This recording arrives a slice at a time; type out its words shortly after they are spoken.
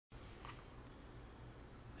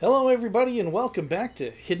Hello everybody and welcome back to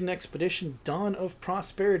Hidden Expedition Dawn of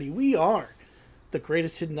Prosperity. We are the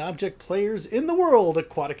greatest hidden object players in the world,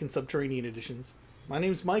 aquatic and subterranean editions. My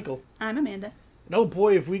name's Michael. I'm Amanda. And oh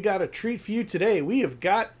boy, have we got a treat for you today. We have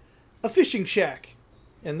got a fishing shack.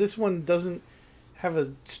 And this one doesn't have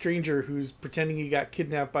a stranger who's pretending he got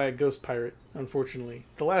kidnapped by a ghost pirate, unfortunately.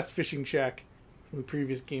 The last fishing shack from the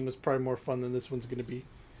previous game was probably more fun than this one's going to be.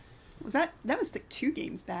 That was like 2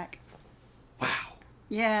 games back. Wow.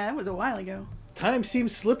 Yeah, that was a while ago. Time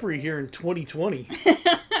seems slippery here in 2020.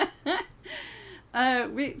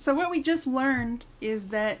 So what we just learned is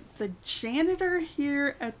that the janitor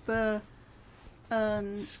here at the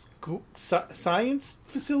Science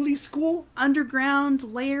facility school? underground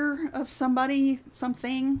lair of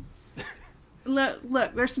something.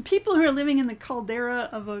 Look, there's some people who are living in the caldera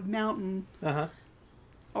of a mountain. Uh-huh.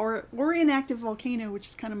 Or an active volcano, which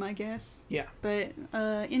is kind of my guess. Yeah. But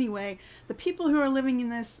anyway, the people who are living in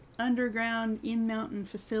this underground in-mountain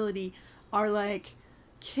facility are like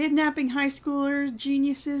kidnapping high schoolers,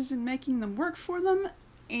 geniuses, and making them work for them.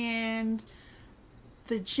 And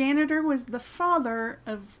the janitor was the father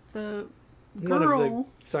of the girl. One of the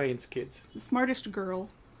science kids. The smartest girl.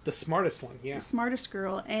 The smartest one, yeah. The smartest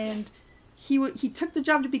girl. And he took the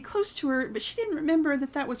job to be close to her, but she didn't remember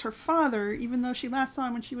that was her father, even though she last saw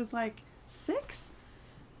him when she was like 6.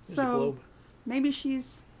 There's a globe. Maybe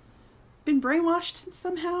she's been brainwashed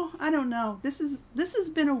somehow. I don't know. This has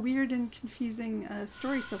been a weird and confusing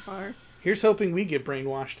story so far. Here's hoping we get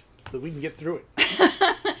brainwashed so that we can get through it.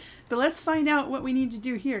 But let's find out what we need to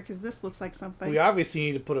do here, because this looks like something. We obviously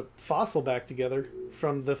need to put a fossil back together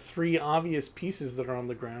from the 3 obvious pieces that are on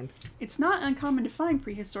the ground. It's not uncommon to find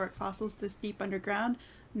prehistoric fossils this deep underground.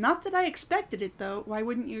 Not that I expected it, though. Why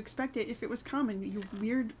wouldn't you expect it if it was common, you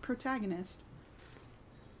weird protagonist?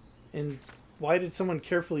 And why did someone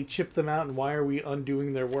carefully chip them out, and why are we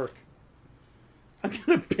undoing their work? I'm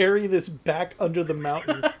going to bury this back under the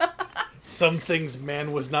mountain. Some things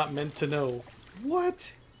man was not meant to know.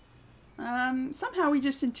 What? Somehow we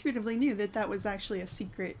just intuitively knew that was actually a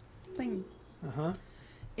secret thing. Uh-huh.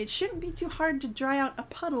 It shouldn't be too hard to dry out a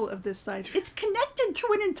puddle of this size. It's connected to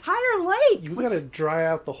an entire lake! You gotta dry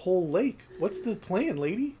out the whole lake. What's the plan,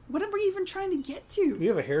 lady? What are we even trying to get to? Do we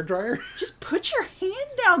have a hairdryer? Just put your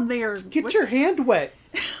hand down there. Get your hand wet.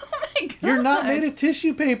 Oh my god. You're not made of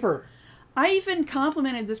tissue paper. I even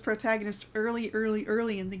complimented this protagonist early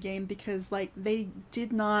in the game because, like, they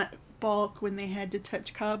did not balk when they had to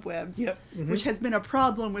touch cobwebs. Yep. Mm-hmm. Which has been a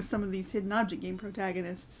problem with some of these hidden object game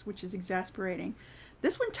protagonists, which is exasperating.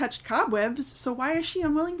 This one touched cobwebs, so why is she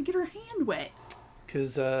unwilling to get her hand wet?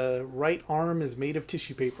 Because right arm is made of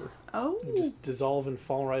tissue paper. Oh. You just dissolve and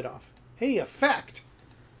fall right off. Hey, a fact!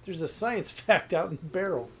 There's a science fact out in the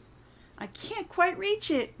barrel. I can't quite reach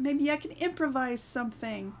it. Maybe I can improvise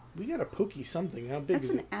something. We got a pokey something. How big That's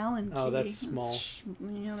is an it? Allen key. Oh, that's small.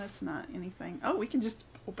 That's not anything. Oh, we can just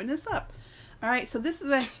open this up. All right, so this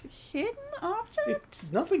is a hidden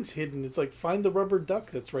object? Nothing's hidden. It's like find the rubber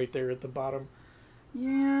duck that's right there at the bottom.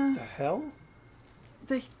 Yeah. The hell?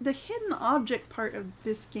 The hidden object part of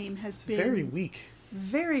this game has been very weak.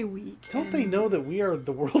 Very weak. Don't they know that we are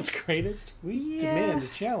the world's greatest? We demand a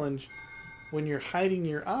challenge when you're hiding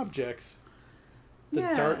your objects. The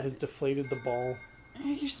dart has deflated the ball.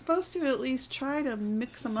 You're supposed to at least try to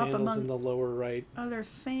mix them up among in the lower right. Other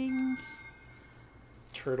things.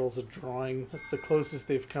 Turtle's a drawing. That's the closest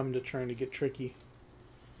they've come to trying to get tricky.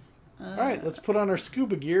 All right, let's put on our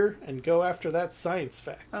scuba gear and go after that science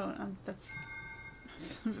fact. Oh, that's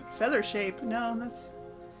feather shape. No,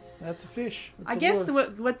 that's a fish. That's I guess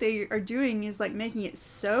what they are doing is like making it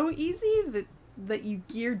so easy that you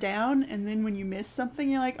gear down, and then when you miss something,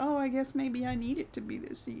 you're like, oh, I guess maybe I need it to be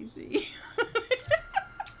this easy.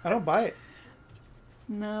 I don't buy it.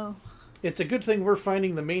 No. It's a good thing we're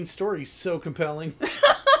finding the main story so compelling.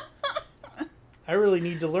 I really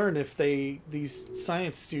need to learn if these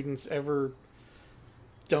science students ever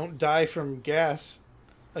don't die from gas,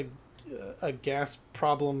 a gas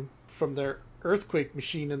problem from their earthquake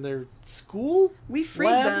machine in their school. We freed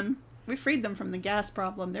them. We freed them from the gas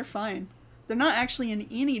problem. They're fine. They're not actually in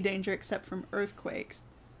any danger except from earthquakes.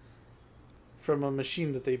 From a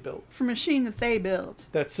machine that they built. From a machine that they built.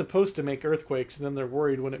 That's supposed to make earthquakes, and then they're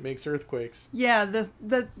worried when it makes earthquakes. Yeah,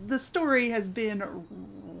 the story has been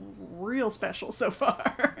real special so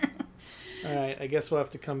far. Alright, I guess we'll have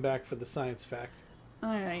to come back for the science fact.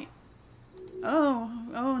 Alright. Oh,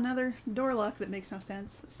 another door lock that makes no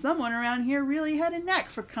sense. Someone around here really had a knack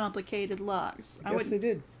for complicated locks. I guess they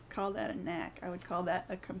did. Call that a knack. I would call that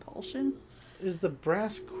a compulsion. Is the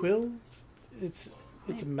brass quill? It's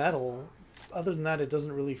metal. Other than that, it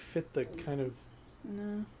doesn't really fit the kind of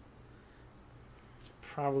No. It's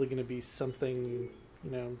probably going to be something,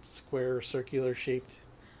 square or circular shaped.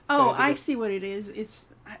 Oh, I see what it is.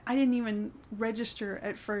 I didn't even register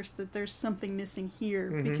at first that there's something missing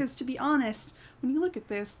here. Mm-hmm. Because to be honest, when you look at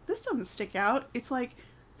this doesn't stick out. It's like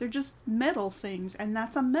they're just metal things, and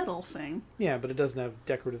that's a metal thing. Yeah, but it doesn't have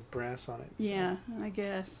decorative brass on it. So. Yeah, I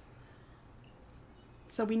guess.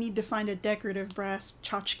 So we need to find a decorative brass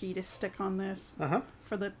tchotchke to stick on this. Uh-huh.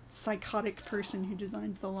 For the psychotic person who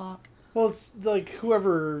designed the lock. Well, it's like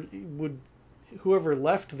whoever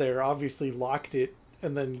left there obviously locked it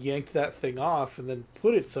and then yanked that thing off and then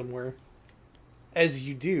put it somewhere. As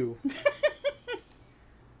you do.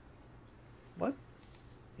 What?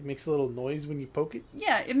 It makes a little noise when you poke it?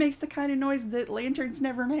 Yeah, it makes the kind of noise that lanterns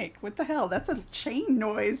never make. What the hell? That's a chain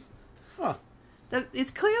noise. Huh.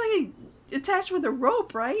 It's clearly attached with a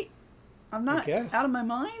rope, right? I'm not out of my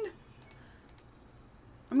mind.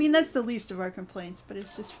 I mean, that's the least of our complaints, but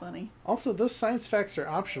it's just funny. Also, those science facts are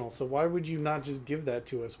optional, so why would you not just give that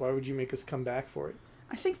to us? Why would you make us come back for it?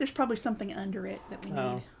 I think there's probably something under it that we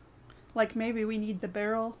need. Like maybe we need the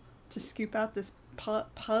barrel to scoop out this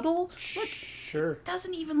puddle. Look, sure. It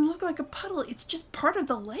doesn't even look like a puddle. It's just part of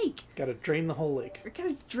the lake. Gotta drain the whole lake. We're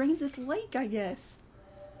gonna drain this lake, I guess.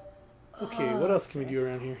 Okay, what else can we do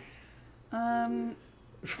around here?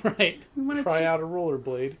 Right. We want to try out a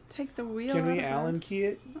rollerblade. Take the wheel. Can we Allen key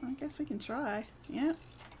it? I guess we can try. Yeah.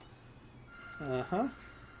 Uh-huh.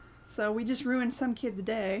 So we just ruined some kid's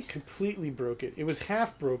day. Completely broke it. It was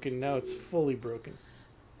half broken. Now it's fully broken.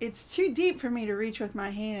 It's too deep for me to reach with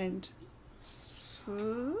my hand.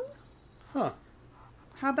 So... Huh.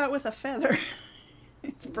 How about with a feather?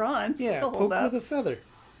 It's bronze. Yeah, poke with a feather.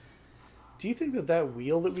 Do you think that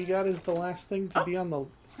wheel that we got is the last thing to be on the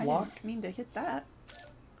lock? I didn't mean to hit that.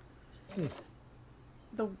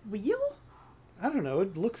 The wheel? I don't know.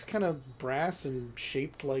 It looks kind of brass and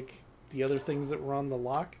shaped like the other things that were on the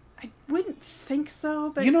lock. I wouldn't think so,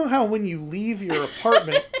 but... You know how when you leave your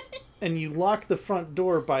apartment and you lock the front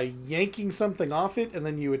door by yanking something off it and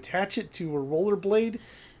then you attach it to a rollerblade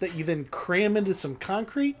that you then cram into some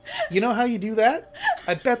concrete? You know how you do that?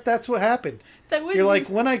 I bet that's what happened. You're like,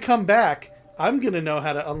 when I come back, I'm going to know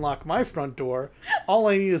how to unlock my front door. All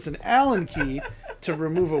I need is an Allen key to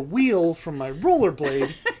remove a wheel from my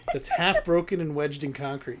rollerblade that's half broken and wedged in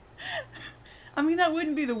concrete. I mean, that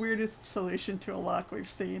wouldn't be the weirdest solution to a lock we've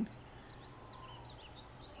seen.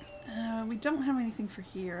 We don't have anything for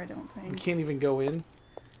here, I don't think. We can't even go in?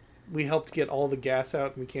 We helped get all the gas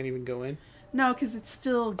out and we can't even go in? No, because it's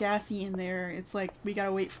still gassy in there. It's like we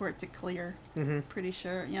gotta wait for it to clear. Mm-hmm. Pretty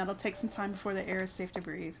sure. Yeah, it'll take some time before the air is safe to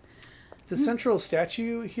breathe. The central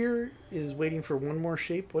statue here is waiting for one more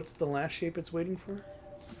shape. What's the last shape it's waiting for?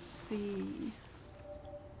 Let's see.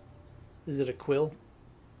 Is it a quill?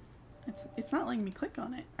 It's not letting me click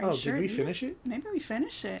on it. Are you sure? Did we finish it? Maybe we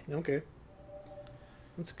finished it. Okay.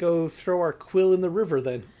 Let's go throw our quill in the river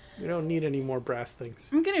then. We don't need any more brass things.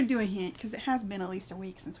 I'm gonna do a hint because it has been at least a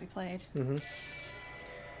week since we played. Mm-hmm.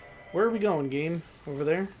 Where are we going, game? Over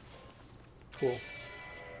there? Cool.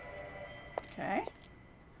 Okay.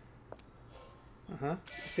 Uh-huh.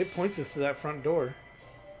 If it points us to that front door,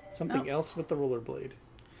 something else with the rollerblade.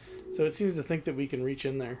 So it seems to think that we can reach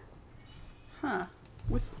in there. Huh.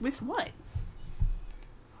 With what?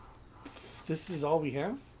 This is all we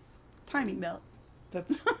have? Timing belt.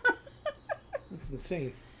 That's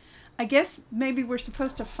insane. I guess maybe we're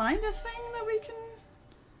supposed to find a thing that we can...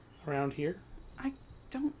 Around here? I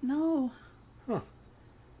don't know. Huh.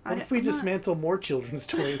 What if we dismantle more children's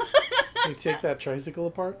toys? Can we take that tricycle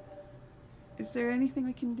apart? Is there anything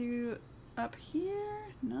we can do up here?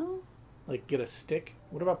 No? Like get a stick?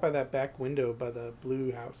 What about by that back window by the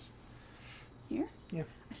blue house? Here? Yeah.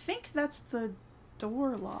 I think that's the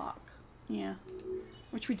door lock. Yeah.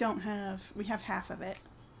 Which we don't have. We have half of it.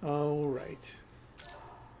 Oh, right.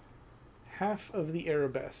 Half of the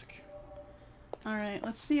arabesque. Alright,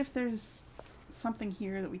 let's see if there's something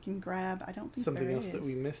here that we can grab. I don't think something there else is. that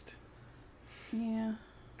we missed. Yeah.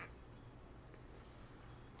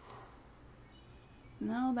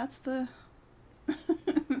 No, that's the...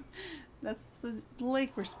 that's the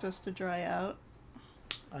lake we're supposed to dry out.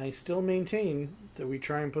 I still maintain that we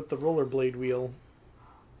try and put the rollerblade wheel...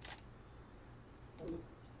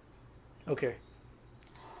 Okay.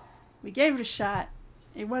 We gave it a shot.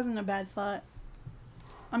 It wasn't a bad thought.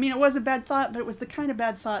 I mean, it was a bad thought, but it was the kind of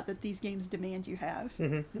bad thought that these games demand you have.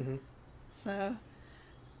 Mm-hmm, mm-hmm. So,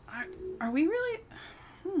 are we really...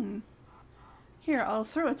 Here, I'll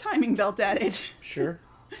throw a timing belt at it. Sure.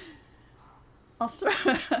 I'll throw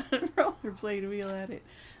a rollerblade wheel at it.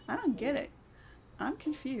 I don't get it. I'm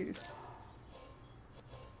confused.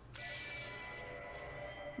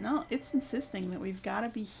 No, it's insisting that we've got to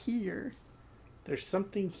be here. There's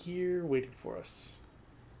something here waiting for us.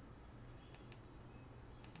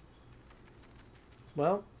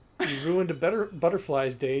 Well, you ruined a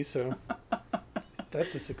butterfly's day, so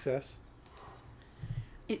that's a success.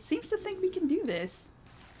 It seems to think we can do this.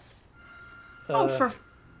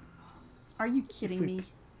 Are you kidding me?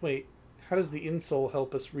 Wait, how does the insole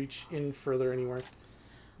help us reach in further anywhere?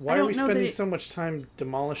 Why are we spending so much time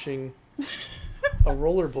demolishing a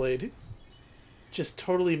rollerblade? Just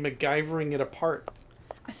totally MacGyvering it apart.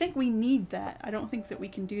 I think we need that. I don't think that we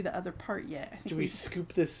can do the other part yet. I think do we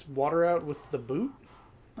scoop this water out with the boot?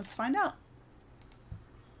 Let's find out.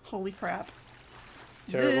 Holy crap.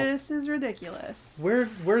 Terrible. This is ridiculous.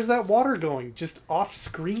 Where's that water going? Just off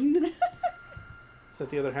screen? Is that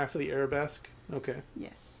the other half of the arabesque? Okay.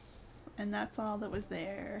 Yes. And that's all that was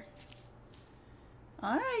there.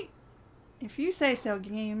 Alright. If you say so,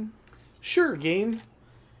 game. Sure, game.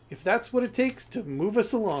 If that's what it takes to move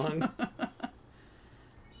us along.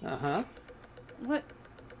 Uh-huh. What?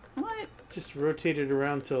 What? Just rotate it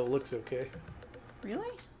around till it looks okay. Really?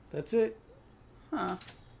 That's it. Huh.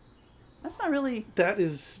 That's not really... That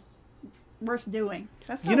is... worth doing.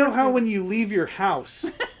 That's not you know how when you leave your house,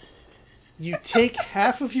 you take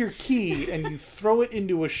half of your key and you throw it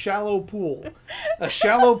into a shallow pool. A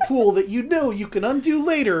shallow pool that you know you can undo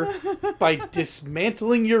later by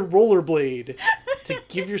dismantling your rollerblade to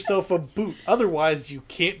give yourself a boot. Otherwise, you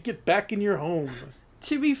can't get back in your home.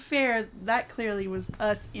 To be fair, that clearly was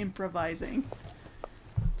us improvising.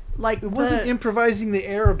 Like it wasn't improvising the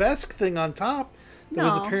arabesque thing on top that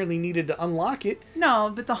was apparently needed to unlock it.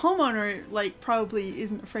 No, but the homeowner probably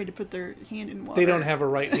isn't afraid to put their hand in water. They don't have a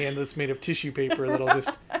right hand that's made of tissue paper that'll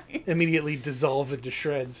just immediately dissolve into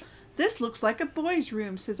shreds. This looks like a boys'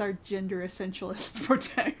 room, says our gender essentialist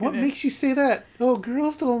protagonist. What makes you say that? Oh,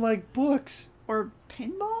 girls don't like books. Or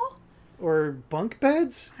pinball? Or bunk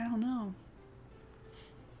beds? I don't know.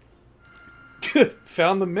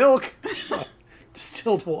 Found the milk.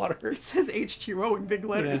 Distilled water. It says H2O in big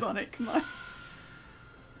letters on it. Come on.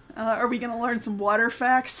 Are we going to learn some water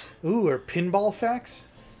facts? Ooh, or pinball facts?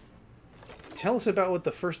 Tell us about what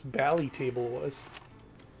the first bally table was.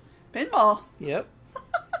 Pinball? Yep.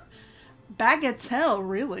 Bagatelle,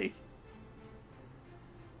 really.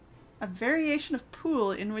 A variation of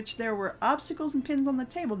pool in which there were obstacles and pins on the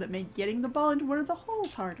table that made getting the ball into one of the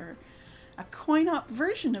holes harder. A coin-op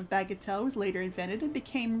version of Bagatelle was later invented and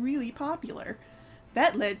became really popular.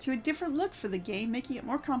 That led to a different look for the game, making it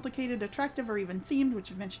more complicated, attractive, or even themed, which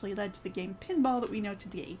eventually led to the game Pinball that we know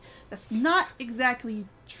today. That's not exactly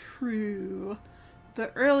true.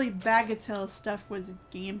 The early Bagatelle stuff was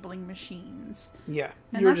gambling machines. Yeah,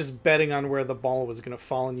 you were just betting on where the ball was going to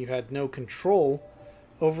fall, and you had no control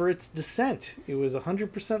over its descent. It was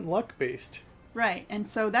 100% luck-based. Right, and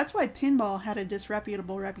so that's why pinball had a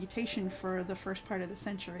disreputable reputation for the first part of the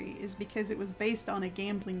century, is because it was based on a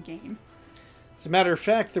gambling game. As a matter of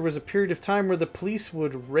fact, there was a period of time where the police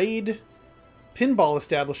would raid pinball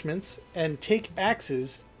establishments and take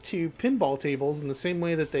axes to pinball tables in the same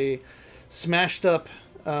way that they smashed up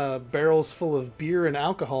barrels full of beer and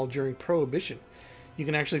alcohol during Prohibition. You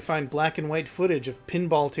can actually find black and white footage of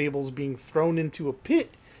pinball tables being thrown into a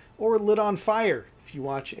pit or lit on fire if you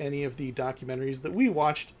watch any of the documentaries that we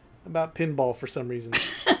watched about pinball for some reason.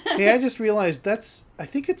 Hey, I just realized I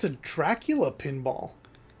think it's a Dracula pinball.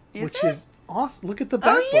 Which is awesome. Look at the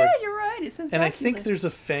backboard. Oh, yeah, you're right. It says Dracula. And I think there's a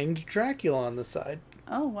fanged Dracula on the side.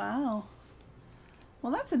 Oh, wow.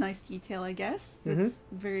 Well, that's a nice detail, I guess. That's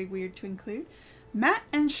very weird to include. Matt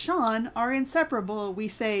and Sean are inseparable, we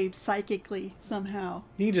say psychically, somehow.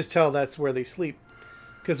 You can just tell that's where they sleep.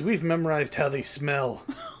 Because we've memorized how they smell.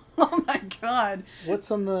 Oh, my God.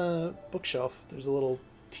 What's on the bookshelf? There's a little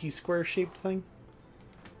T-square shaped thing.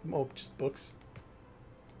 Oh, just books.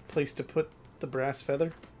 Place to put the brass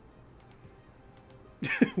feather.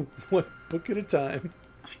 One book at a time.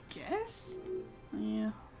 I guess? Yeah.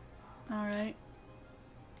 Alright.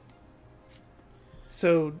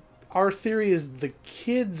 So, our theory is the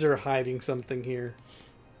kids are hiding something here.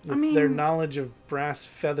 With their knowledge of brass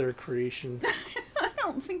feather creation. I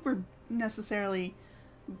don't think we're necessarily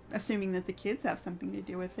assuming that the kids have something to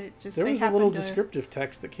do with it. Just there was a little descriptive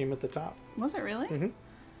text that came at the top. Was it really? Mm-hmm.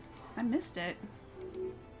 I missed it.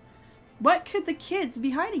 What could the kids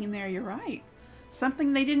be hiding in there? You're right.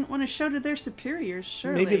 Something they didn't want to show to their superiors,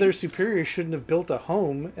 surely. Maybe their superiors shouldn't have built a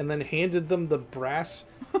home and then handed them the brass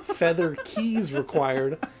feather keys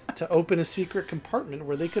required to open a secret compartment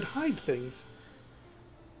where they could hide things.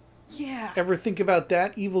 Yeah. Ever think about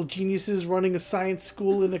that? Evil geniuses running a science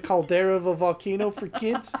school in a caldera of a volcano for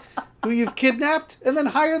kids who you've kidnapped and then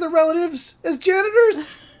hire the relatives as janitors?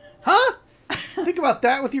 Huh? Think about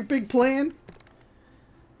that with your big plan.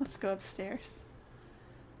 Let's go upstairs.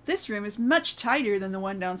 This room is much tighter than the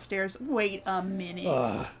one downstairs. Wait a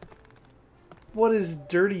minute. What is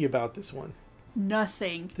dirty about this one?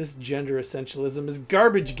 Nothing. This gender essentialism is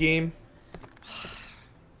garbage game.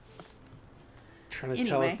 Trying to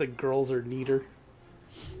tell us that girls are neater.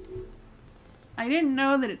 I didn't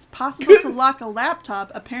know that it's possible to lock a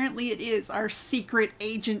laptop. Apparently it is, our secret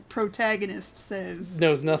agent protagonist says.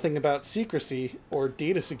 Knows nothing about secrecy or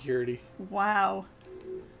data security. Wow.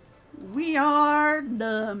 We are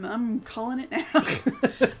dumb. I'm calling it now.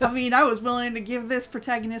 I mean, I was willing to give this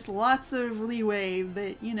protagonist lots of leeway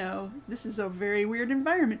that, you know, this is a very weird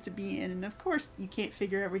environment to be in. And of course, you can't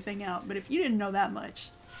figure everything out. But if you didn't know that much,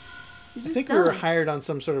 you're just I think dumb. we were hired on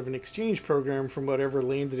some sort of an exchange program from whatever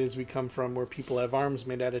land it is we come from where people have arms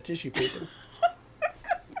made out of tissue paper.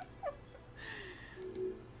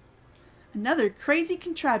 Another crazy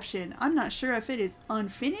contraption. I'm not sure if it is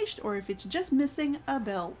unfinished or if it's just missing a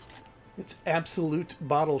belt. It's absolute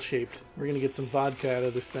bottle shaped. We're going to get some vodka out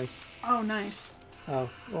of this thing. Oh, nice. Oh,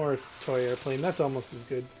 or a toy airplane. That's almost as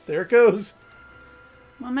good. There it goes.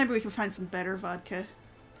 Well, maybe we can find some better vodka.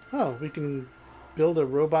 Oh, we can build a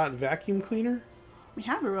robot vacuum cleaner? We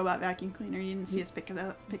have a robot vacuum cleaner. You didn't see us pick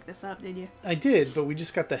this up, did you? I did, but we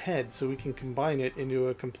just got the head, so we can combine it into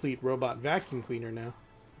a complete robot vacuum cleaner now.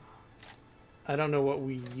 I don't know what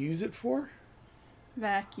we use it for.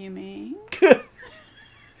 Vacuuming.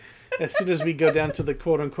 As soon as we go down to the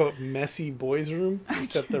quote-unquote messy boys' room, we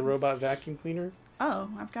set the robot vacuum cleaner. Oh,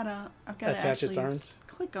 I've got to attach its arms.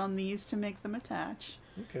 Click on these to make them attach.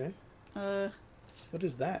 Okay. What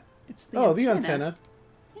is that? It's the antenna. The antenna.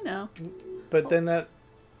 You know. But then that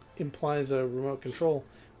implies a remote control.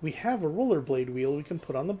 We have a rollerblade wheel we can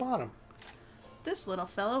put on the bottom. This little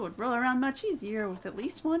fellow would roll around much easier with at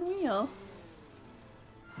least one wheel.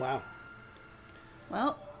 Wow.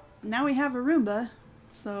 Well, now we have a Roomba,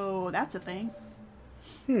 so that's a thing.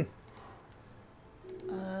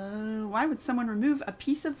 Why would someone remove a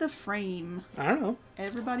piece of the frame? I don't know.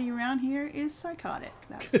 Everybody around here is psychotic,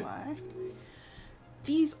 that's why.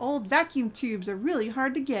 These old vacuum tubes are really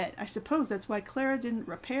hard to get. I suppose that's why Clara didn't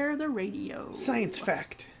repair the radio. Science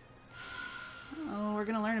fact. Oh, we're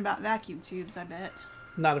going to learn about vacuum tubes, I bet.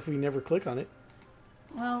 Not if we never click on it.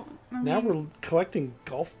 Well, I mean, now we're collecting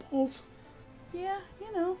golf balls? Yeah,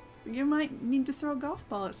 you know. You might need to throw a golf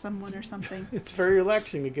ball at someone or something. It's very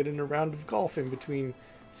relaxing to get in a round of golf in between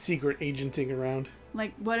secret agenting around.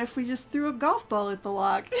 Like, what if we just threw a golf ball at the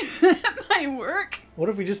lock? That might work. What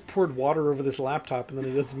if we just poured water over this laptop and then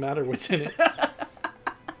it doesn't matter what's in it?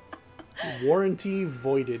 Warranty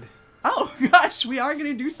voided. Oh, gosh, we are going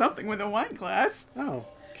to do something with a wine glass. Oh,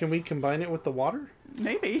 can we combine it with the water?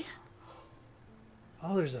 Maybe.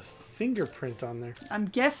 Oh, there's a fingerprint on there. I'm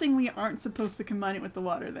guessing we aren't supposed to combine it with the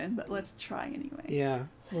water then, but let's try anyway. Yeah,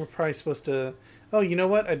 we're probably supposed to... Oh, you know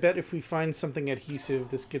what? I bet if we find something adhesive,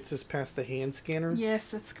 this gets us past the hand scanner. Yes,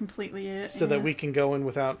 that's completely it. So that we can go in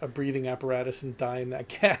without a breathing apparatus and die in that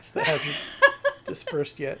gas that hasn't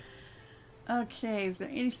dispersed yet. Okay, is there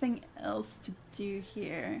anything else to do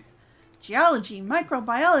here? Geology,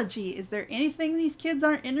 microbiology. Is there anything these kids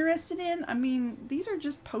aren't interested in? I mean, these are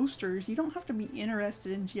just posters. You don't have to be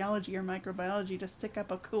interested in geology or microbiology to stick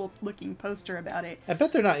up a cool looking poster about it. I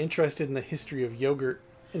bet they're not interested in the history of yogurt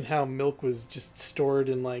and how milk was just stored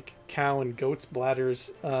in like cow and goat's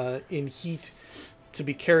bladders in heat to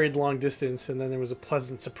be carried long distance, and then there was a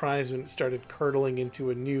pleasant surprise when it started curdling into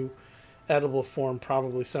a new edible form,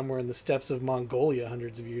 probably somewhere in the steppes of Mongolia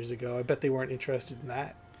hundreds of years ago. I bet they weren't interested in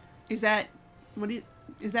that. Is that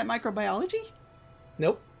microbiology?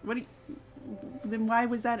 Nope. Then why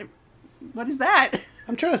was that? What is that?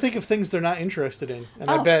 I'm trying to think of things they're not interested in, and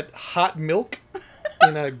I Oh. bet hot milk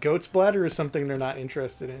in a goat's bladder is something they're not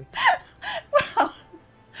interested in. Well,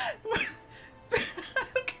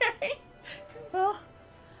 okay. Well,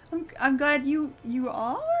 I'm glad you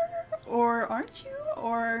are, or aren't you?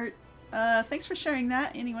 Or thanks for sharing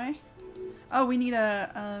that anyway. Oh, we need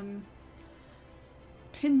a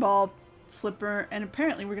pinball flipper, and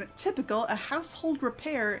apparently we're a household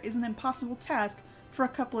repair is an impossible task for a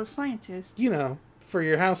couple of scientists. You know, for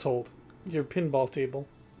your household, your pinball table.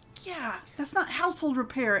 Yeah, that's not household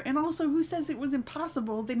repair. And also, who says it was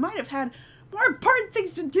impossible? They might have had more important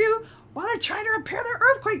things to do while they're trying to repair their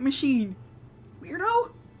earthquake machine.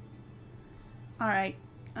 Weirdo. Alright.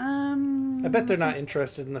 I bet they're not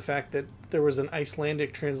interested in the fact that there was an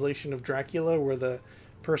Icelandic translation of Dracula where the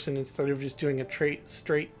person, instead of just doing a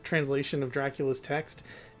straight translation of Dracula's text,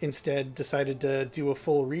 instead decided to do a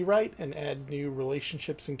full rewrite and add new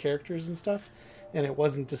relationships and characters and stuff. and it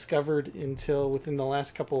wasn't discovered until within the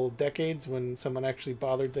last couple of decades when someone actually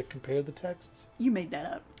bothered to compare the texts. You made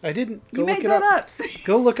that up. I didn't. You made that up.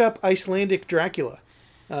 Go look up Icelandic Dracula,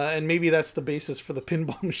 and maybe that's the basis for the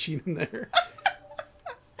pinball machine in there.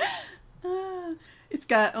 It's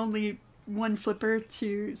got only one flipper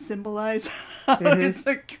to symbolize how it's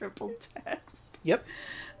a crippled text. Yep.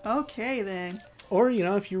 Okay, then. Or,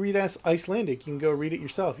 if you read Icelandic, you can go read it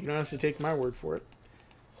yourself. You don't have to take my word for it.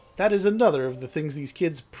 That is another of the things these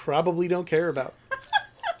kids probably don't care about.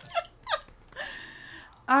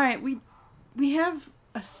 All right, we have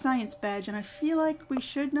a science badge, and I feel like we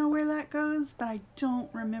should know where that goes, but I don't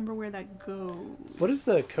remember where that goes. What is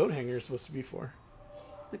the coat hanger supposed to be for?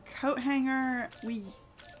 The coat hanger,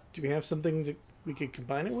 Do we have something we could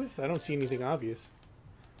combine it with? I don't see anything obvious.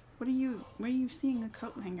 where are you seeing a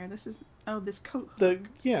coat hanger? This coat hook.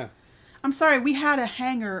 Yeah. I'm sorry, we had a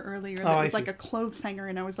hanger earlier that was I like see. a clothes hanger,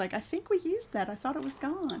 and I was like, I think we used that. I thought it was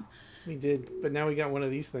gone. We did, but now we got one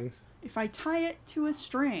of these things. If I tie it to a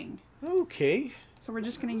string. Okay. So we're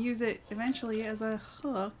just going to use it eventually as a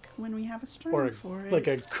hook when we have a string Or for it. like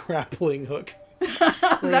a grappling hook. We're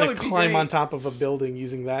that going would to be climb great. on top of a building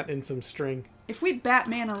using that and some string. If we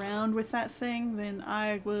Batman around with that thing, then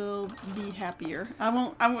I will be happier. I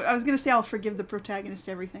won't. I was going to say I'll forgive the protagonist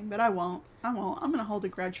everything, but I won't. I'm going to hold a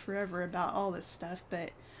grudge forever about all this stuff, but...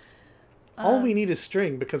 All we need is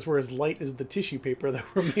string because we're as light as the tissue paper that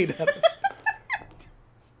we're made out of.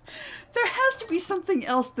 There has to be something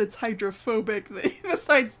else that's hydrophobic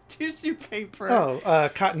besides tissue paper. Oh,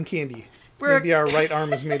 cotton candy. Maybe our right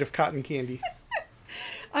arm is made of cotton candy.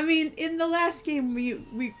 I mean, in the last game,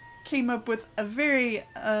 we came up with a very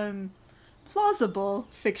plausible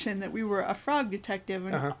fiction that we were a frog detective,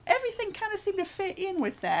 and everything kind of seemed to fit in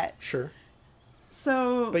with that. Sure.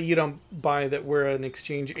 So, But you don't buy that we're an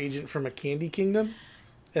exchange agent from a candy kingdom?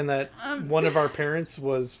 And that one of our parents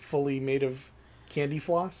was fully made of candy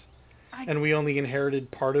floss? And we only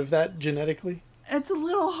inherited part of that genetically? it's a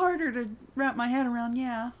little harder to wrap my head around,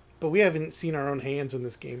 yeah. But we haven't seen our own hands in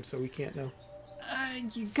this game, so we can't know.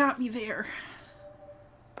 You got me there.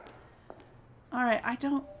 Alright, I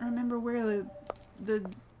don't remember where the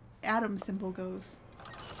atom symbol goes.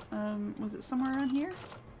 Was it somewhere around here?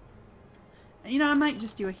 I might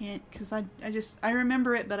just do a hint, because I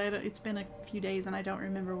remember it, but it's been a few days and I don't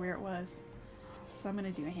remember where it was. So I'm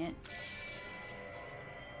going to do a hint.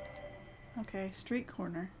 Okay, street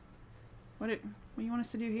corner. What do you want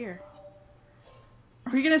us to do here?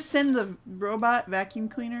 Are we going to send the robot vacuum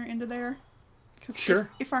cleaner into there? 'Cause Sure.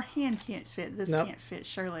 If our hand can't fit, this Nope. can't fit,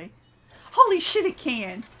 surely. Holy shit, it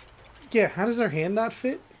can! Yeah, how does our hand not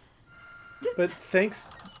fit? But thanks...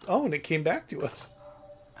 Oh, and it came back to us.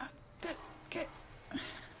 Okay.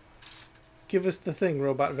 Give us the thing,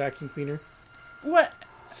 robot vacuum cleaner. What?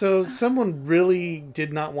 So someone really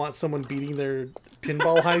did not want someone beating their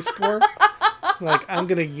pinball high score. Like, I'm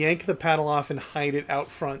going to yank the paddle off and hide it out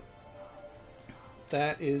front.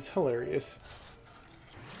 That is hilarious.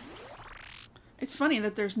 It's funny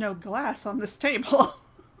that there's no glass on this table.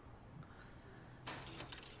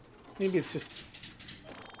 Maybe it's just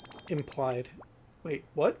implied. Wait,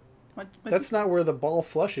 what? What That's not where the ball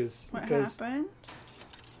flushes. What Because happened?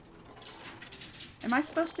 Am I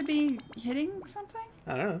supposed to be hitting something?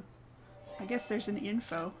 I don't know. I guess there's an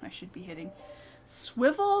info I should be hitting.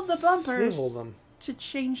 Swivel the bumpers Swivel them. to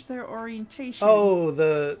change their orientation. Oh,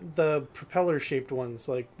 the propeller-shaped ones,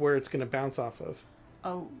 like where it's going to bounce off of.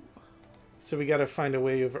 Oh. So we got to find a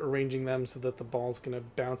way of arranging them so that the ball's going to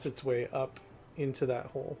bounce its way up into that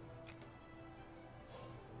hole.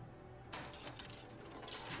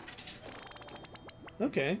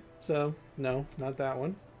 Okay, so no, not that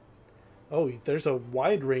one. Oh, there's a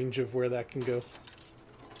wide range of where that can go.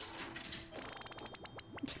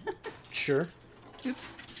 Sure. Oops.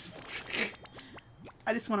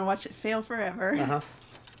 I just want to watch it fail forever. Uh-huh.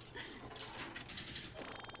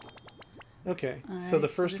 Okay, so the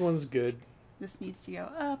Alright, first this- one's good. This needs to go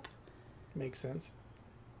up. Makes sense.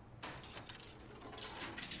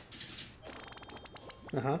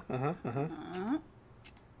 Uh-huh. Oh,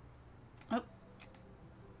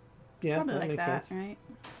 Yeah, probably that like makes that, sense.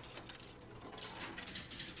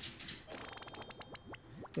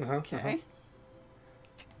 right? Okay.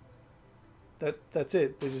 That's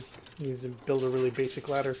it. They just needs to build a really basic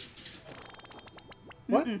ladder.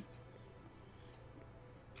 What? Mm-mm.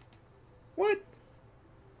 What?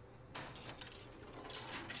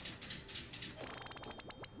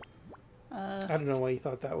 I don't know why you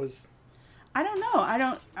thought that was... I don't know. I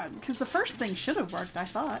don't... Because the first thing should have worked, I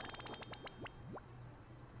thought.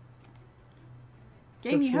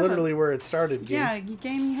 That's literally where it started. Game. Yeah,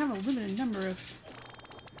 game, you have a limited number of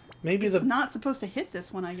Maybe it's not supposed to hit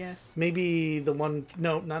this one, I guess. Maybe the one...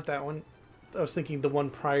 No, not that one. I was thinking the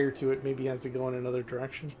one prior to it maybe has to go in another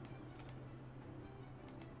direction.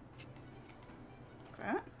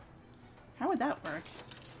 That? How would that work?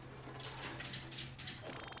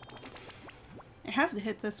 It has to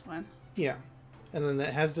hit this one. Yeah. And then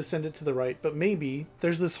it has to send it to the right. But maybe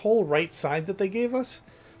there's this whole right side that they gave us.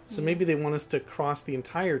 So maybe they want us to cross the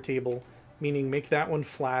entire table, meaning make that one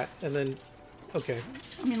flat, and then... Okay.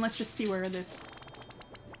 I mean, let's just see where this...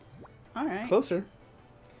 Alright. Closer.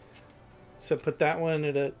 So put that one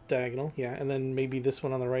at a diagonal. Yeah, and then maybe this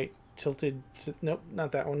one on the right tilted to... Nope,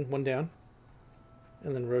 not that one. One down.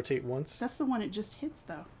 And then rotate once. That's the one it just hits,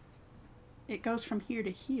 though. It goes from here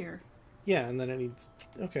to here. Yeah, and then it needs...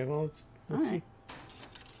 Okay, well, let's see.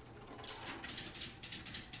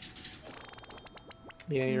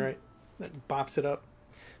 Yeah, you're right. That bops it up.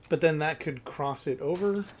 But then that could cross it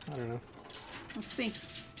over. I don't know. Let's see.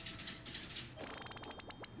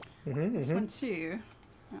 This one too.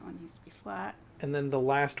 That one needs to be flat. And then the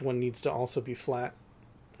last one needs to also be flat,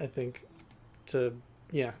 I think.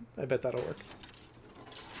 Yeah, I bet that'll work.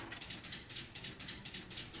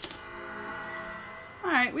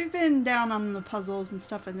 Alright, we've been down on the puzzles and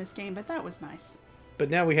stuff in this game, but that was nice. But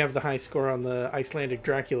now we have the high score on the Icelandic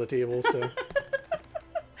Dracula table, so...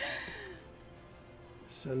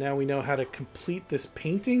 So now we know how to complete this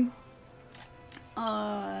painting.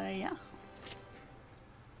 Yeah.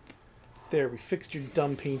 There, we fixed your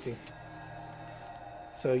dumb painting.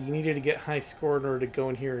 So you needed to get high score in order to go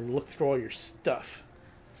in here and look through all your stuff.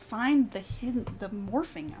 Find the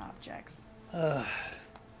morphing objects.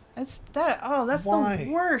 That's the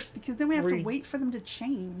worst, because then we have to wait for them to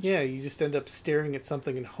change. Yeah, you just end up staring at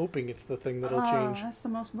something and hoping it's the thing that'll change. That's the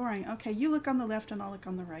most boring. Okay, you look on the left and I'll look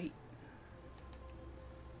on the right.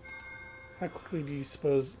 How quickly do you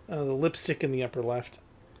suppose... the lipstick in the upper left.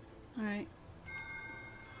 Alright.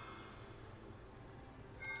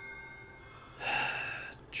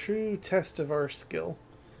 True test of our skill.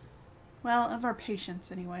 Well, of our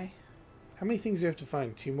patience, anyway. How many things do you have to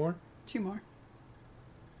find? 2 more? 2 more.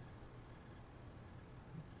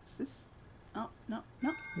 Is this... Oh, no.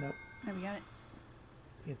 Nope. There, we got it.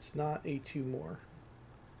 It's not a 2 more.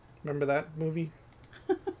 Remember that movie?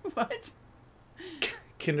 What?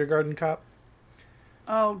 Kindergarten Cop?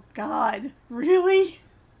 Oh, God. Really?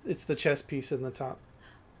 It's the chess piece in the top.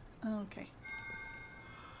 Oh, okay.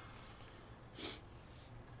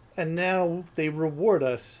 And now they reward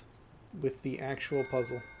us with the actual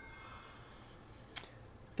puzzle.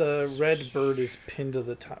 The red bird is pinned to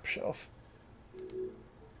the top shelf.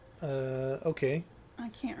 Okay. I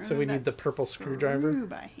can't remember. So we need the purple screwdriver.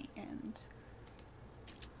 By hand.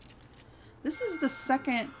 This is the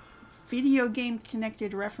second video game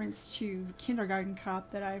connected reference to Kindergarten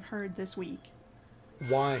Cop that I've heard this week.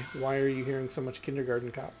 Why? Why are you hearing so much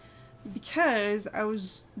Kindergarten Cop? Because I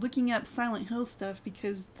was looking up Silent Hill stuff,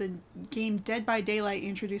 because the game Dead by Daylight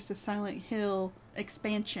introduced a Silent Hill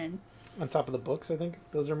expansion. On top of the books, I think.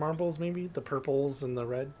 Those are marbles, maybe? The purples and the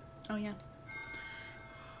red? Oh, yeah.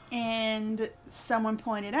 And someone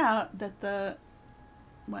pointed out that the...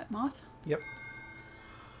 What, moth? Yep.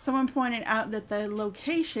 Someone pointed out that the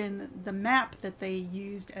location, the map that they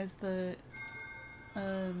used as the...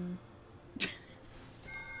 I'm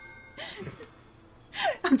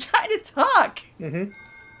trying to talk. Mm-hmm.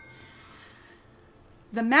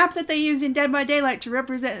 The map that they used in Dead by Daylight to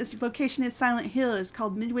represent this location in Silent Hill is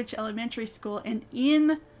called Midwich Elementary School. And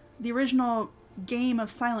in the original game of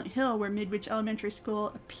Silent Hill, where Midwich Elementary School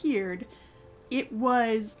appeared, it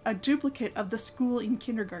was a duplicate of the school in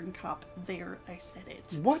Kindergarten Cop. There, I said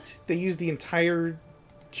it. What? They used the entire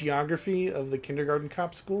geography of the Kindergarten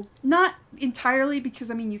Cop school? Not entirely, because,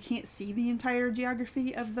 I mean, you can't see the entire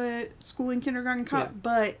geography of the school in Kindergarten Cop, yeah.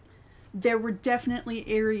 But there were definitely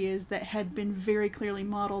areas that had been very clearly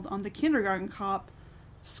modeled on the Kindergarten Cop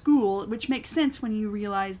school, which makes sense when you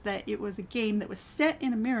realize that it was a game that was set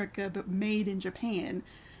in America but made in Japan.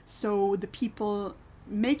 So the people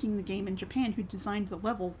making the game in Japan who designed the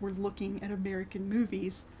level were looking at American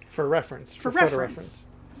movies. For reference. For reference. photo reference.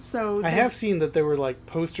 So I have seen that there were like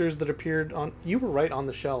posters that appeared on... You were right on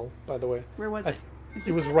the shell, by the way. Where was it?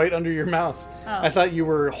 It was right under your mouse. Oh. I thought you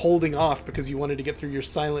were holding off because you wanted to get through your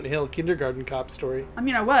Silent Hill Kindergarten Cop story. I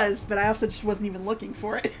mean, I was, but I also just wasn't even looking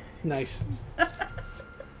for it. Nice.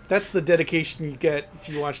 That's the dedication you get if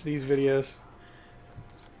you watch these videos.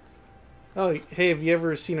 Oh, hey, have you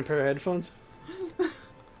ever seen a pair of headphones?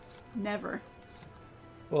 Never.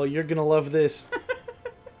 Well, you're gonna love this.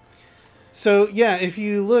 So, yeah, if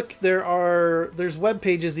you look, there's web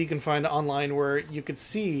pages that you can find online where you could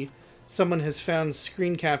see someone has found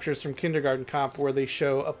screen captures from Kindergarten Cop where they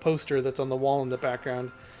show a poster that's on the wall in the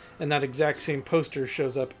background, and that exact same poster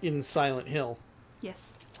shows up in Silent Hill.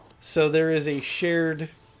 Yes. So there is a shared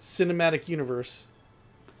cinematic universe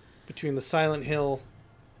between the Silent Hill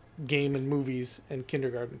game and movies and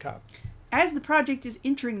Kindergarten Cop. As the project is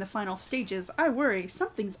entering the final stages, I worry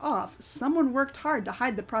something's off. Someone worked hard to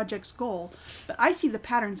hide the project's goal, but I see the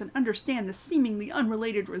patterns and understand the seemingly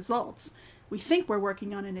unrelated results. We think we're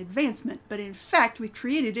working on an advancement, but in fact we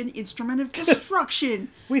created an instrument of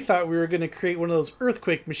destruction. We thought we were going to create one of those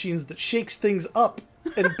earthquake machines that shakes things up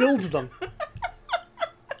and builds them.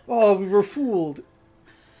 Oh, we were fooled.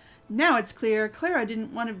 Now it's clear Clara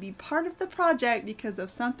didn't want to be part of the project because of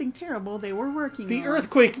something terrible they were working on. The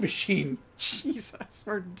earthquake machine. Jesus,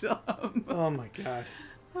 we're dumb. Oh my god.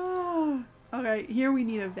 Oh. Okay, here we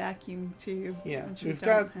need a vacuum tube. Yeah, we've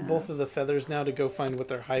got both of the feathers now to go find what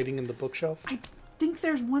they're hiding in the bookshelf. I think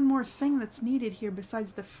there's one more thing that's needed here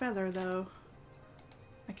besides the feather, though.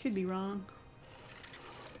 I could be wrong.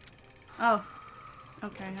 Oh.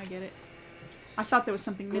 Okay, I get it. I thought there was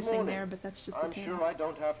something missing there, but that's just the panel. I'm sure I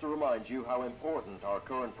don't have to remind you how important our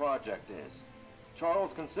current project is.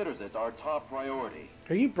 Charles considers it our top priority.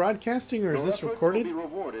 Are you broadcasting or is this recorded? Your efforts will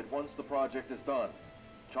be rewarded once the project is done.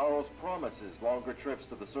 Charles promises longer trips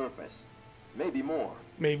to the surface. Maybe more.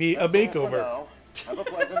 Maybe That's a makeover. all for now. Have a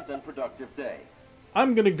pleasant and productive day.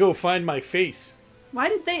 I'm gonna go find my face. Why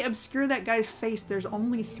did they obscure that guy's face? There's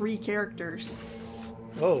only 3 characters.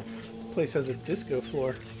 Oh, this place has a disco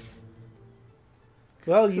floor.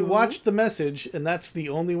 Well, you watched the message, and that's the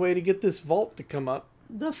only way to get this vault to come up.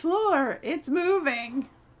 The floor! It's moving!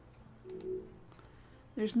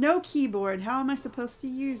 There's no keyboard. How am I supposed to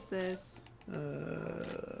use this?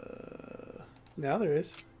 Now there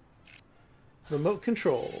is. Remote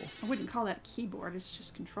control. I wouldn't call that keyboard. It's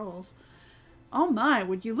just controls. Oh my,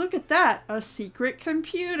 would you look at that? A secret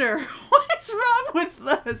computer. What is wrong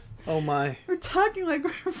with this? Oh my. We're talking like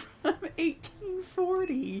we're from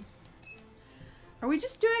 1840. Are we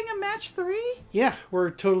just doing a match 3? Yeah,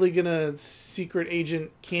 we're totally gonna secret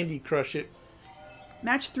agent Candy Crush it.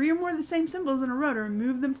 Match 3 or more of the same symbols in a row to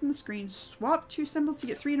remove them from the screen. Swap 2 symbols to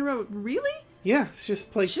get 3 in a row. Really? Yeah, it's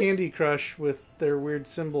just play Candy Crush with their weird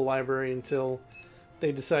symbol library until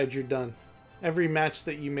they decide you're done. Every match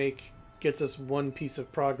that you make gets us 1 piece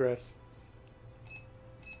of progress.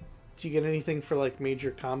 Do you get anything for like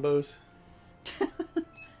major combos?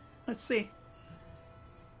 Let's see.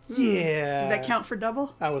 Yeah. Did that count for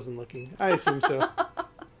double? I wasn't looking. I assume so.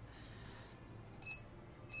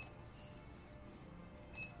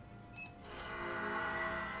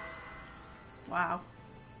 Wow.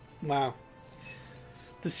 Wow.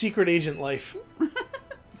 The secret agent life.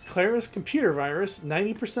 Clara's computer virus,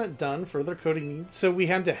 90% done, further coding needs. So we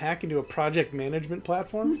had to hack into a project management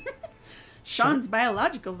platform? Sean's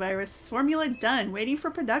biological virus, formula done, waiting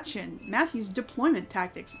for production. Matthew's deployment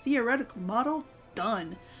tactics, theoretical model,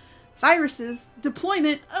 done. Viruses,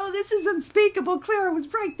 deployment, oh this is unspeakable, Clara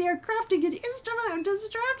was right there, crafting an instrument of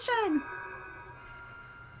destruction.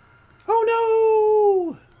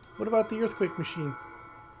 Oh no! What about the earthquake machine?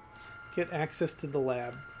 Get access to the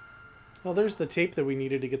lab. Well, there's the tape that we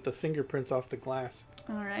needed to get the fingerprints off the glass.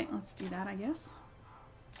 Alright, let's do that, I guess.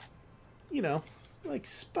 You know, like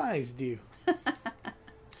spies do.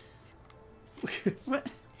 What?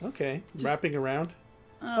 Okay, wrapping around.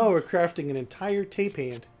 Oh, we're crafting an entire tape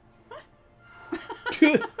hand.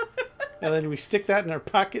 And then we stick that in our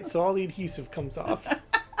pocket so all the adhesive comes off.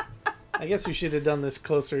 I guess we should have done this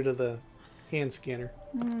closer to the hand scanner.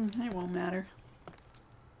 It won't matter.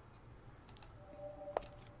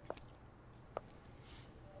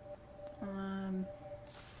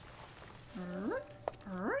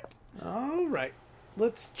 All right,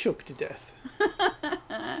 let's choke to death.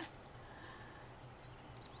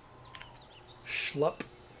 Schlup.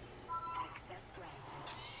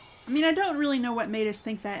 I mean, I don't really know what made us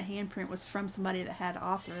think that handprint was from somebody that had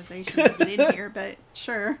authorization to get in here, but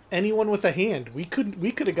sure. Anyone with a hand. We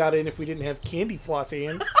could have got in if we didn't have candy floss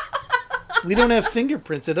hands. We don't have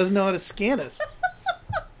fingerprints. It doesn't know how to scan us.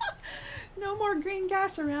 No more green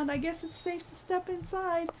gas around. I guess it's safe to step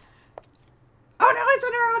inside. Oh no, it's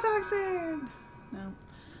a neurotoxin! No.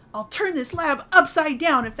 I'll turn this lab upside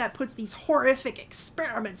down if that puts these horrific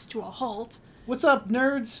experiments to a halt. What's up,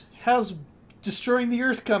 nerds? How's destroying the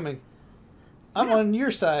Earth coming? I'm on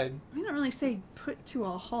your side. We don't really say put to a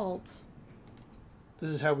halt. This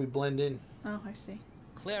is how we blend in. Oh, I see.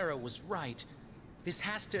 Clara was right. This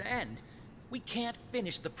has to end. We can't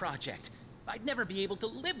finish the project. I'd never be able to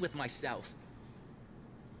live with myself.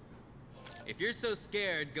 If you're so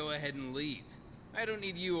scared, go ahead and leave. I don't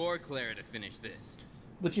need you or Clara to finish this.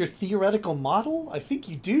 With your theoretical model? I think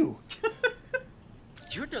you do.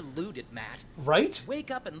 You're deluded, Matt. Right?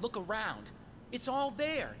 Wake up and look around. It's all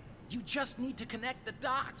there. You just need to connect the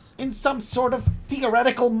dots. In some sort of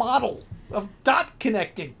theoretical model of dot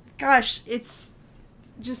connecting. Gosh, it's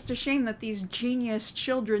just a shame that these genius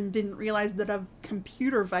children didn't realize that a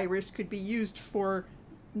computer virus could be used for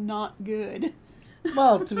not good.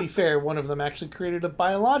 Well, to be fair, one of them actually created a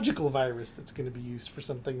biological virus that's going to be used for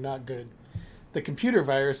something not good. The computer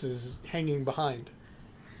virus is hanging behind.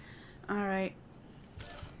 All right.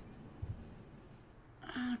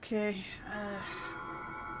 Okay.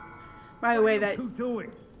 By the way, that... What are you two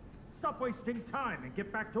doing? Stop wasting time and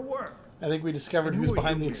get back to work. I think we discovered who's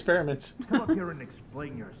behind the experiments. Come up here and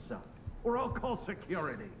explain yourself, or I'll call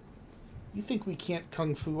security. You think we can't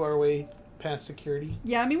kung fu our way past security?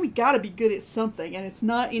 Yeah, I mean, we gotta be good at something, and it's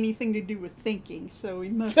not anything to do with thinking, so we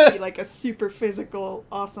must be like a super physical,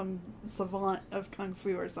 awesome savant of kung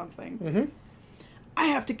fu or something. Mm-hmm. I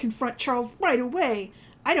have to confront Charles right away.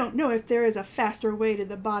 I don't know if there is a faster way to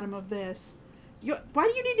the bottom of this. Why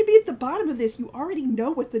do you need to be at the bottom of this? You already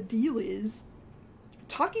know what the deal is.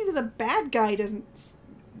 Talking to the bad guy doesn't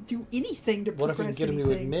do anything to progress anything. What if we can get him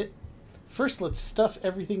to admit? First, let's stuff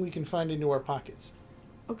everything we can find into our pockets.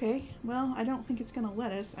 Okay, well, I don't think it's going to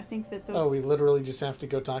let us. I think that those... Oh, we literally just have to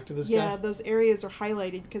go talk to this guy? Yeah, those areas are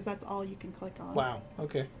highlighted because that's all you can click on. Wow,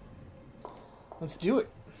 okay. Let's do it.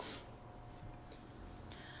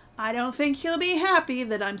 I don't think he'll be happy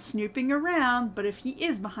that I'm snooping around, but if he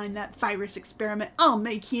is behind that virus experiment, I'll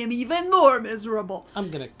make him even more miserable.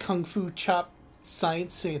 I'm gonna kung fu chop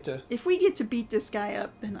Science Santa. If we get to beat this guy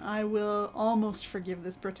up, then I will almost forgive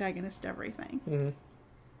this protagonist everything. Mm-hmm.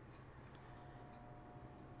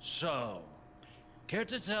 So, care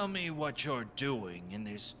to tell me what you're doing in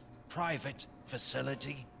this private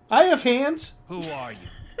facility? I have hands! Who are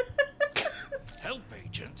you? Help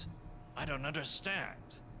agent? I don't understand.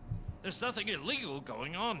 There's nothing illegal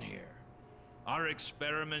going on here. Our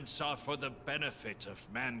experiments are for the benefit of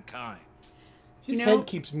mankind. His head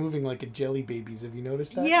keeps moving like a jelly baby's. Have you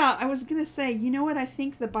noticed that? Yeah, I was going to say, you know what I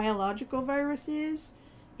think the biological virus is?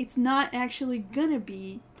 It's not actually going to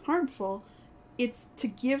be harmful. It's to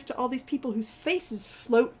give to all these people whose faces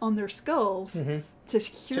float on their skulls to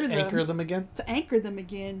cure them. To anchor them again? To anchor them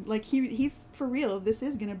again. Like, he's for real. This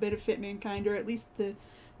is going to benefit mankind, or at least the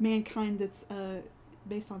mankind that's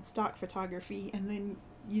based on stock photography, and then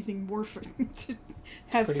using morphine to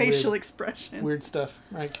have facial expression. Weird stuff.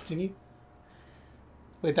 All right, continue.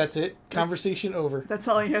 Wait, that's it? Conversation over. That's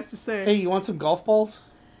all he has to say. Hey, you want some golf balls?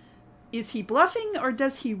 Is he bluffing, or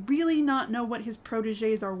does he really not know what his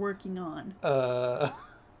protégés are working on?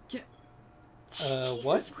 Jesus,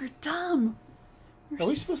 what? We're dumb. Are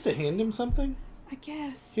we supposed to hand him something? I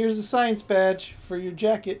guess. Here's a science badge for your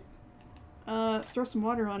jacket. Throw some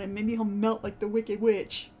water on him. Maybe he'll melt like the Wicked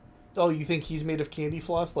Witch. Oh, you think he's made of candy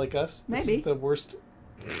floss like us? Maybe. This is the worst...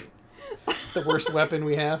 the worst weapon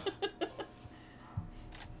we have.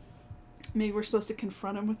 Maybe we're supposed to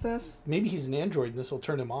confront him with this? Maybe he's an android and this will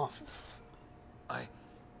turn him off.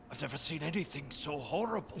 I've never seen anything so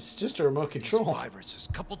horrible. It's just a remote control. These viruses,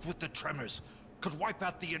 coupled with the tremors, could wipe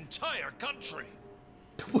out the entire country.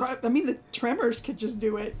 I mean, the tremors could just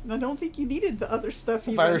do it. I don't think you needed the other stuff.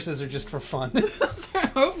 The viruses are just for fun. Those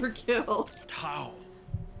are overkill. How?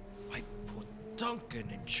 I put Duncan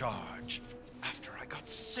in charge after I got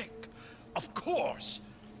sick. Of course.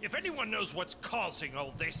 If anyone knows what's causing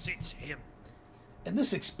all this, it's him. And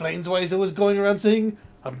this explains why he's always going around saying,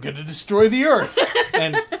 I'm gonna destroy the Earth.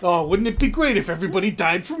 And, oh, wouldn't it be great if everybody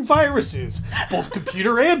died from viruses? Both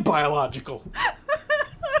computer and biological.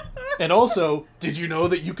 And also, did you know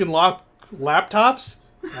that you can lock laptops?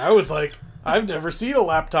 I was like, I've never seen a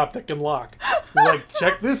laptop that can lock. Like,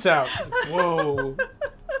 check this out. Whoa.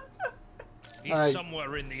 He's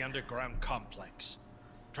somewhere in the underground complex.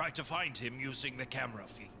 Try to find him using the camera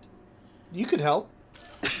feed. You could help.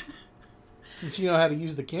 Since you know how to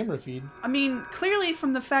use the camera feed. I mean, clearly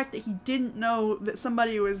from the fact that he didn't know that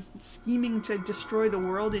somebody was scheming to destroy the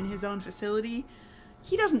world in his own facility,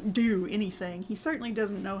 he doesn't do anything. He certainly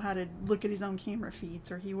doesn't know how to look at his own camera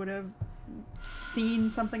feeds, or he would have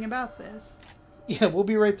seen something about this. Yeah, we'll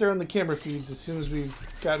be right there on the camera feeds as soon as we've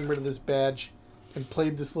gotten rid of this badge and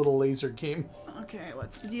played this little laser game. Okay,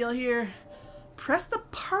 what's the deal here? Press the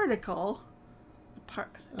particle,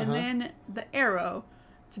 and then the arrow.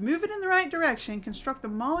 To move it in the right direction, construct the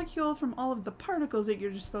molecule from all of the particles at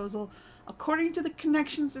your disposal according to the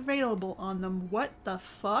connections available on them. What the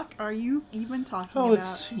fuck are you even talking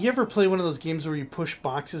about? You ever play one of those games where you push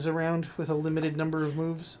boxes around with a limited number of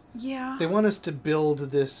moves? Yeah. They want us to build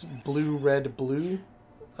this blue-red-blue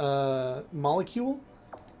molecule,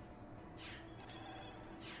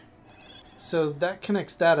 So that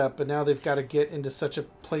connects that up, but now they've got to get into such a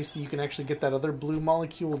place that you can actually get that other blue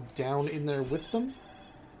molecule down in there with them.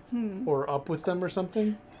 Or up with them or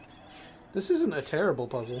something. This isn't a terrible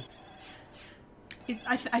puzzle.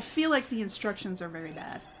 I feel like the instructions are very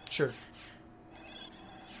bad. Sure.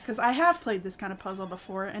 Because I have played this kind of puzzle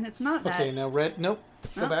before, and it's not that... Okay, now red... Nope.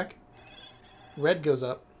 Go back. Red goes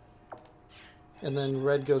up. And then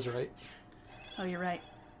red goes right. Oh, you're right.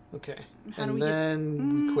 Okay. How and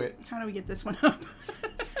then we quit. How do we get this one up?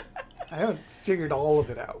 I haven't figured all of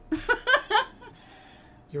it out.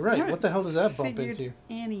 You're right. What the hell does that bump into?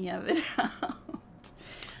 Any of it out.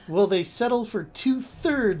 Will they settle for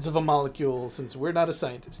 2/3 of a molecule since we're not a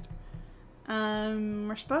scientist?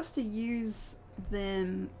 We're supposed to use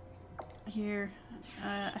them here.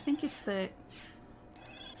 I think it's the...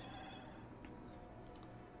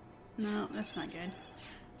 No, that's not good.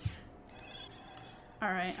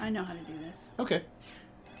 Alright, I know how to do this. Okay.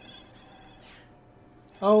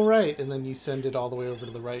 Oh, right. And then you send it all the way over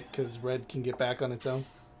to the right because red can get back on its own.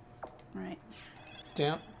 Right.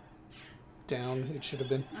 Down. Down, it should have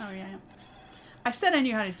been. Oh, yeah. I said I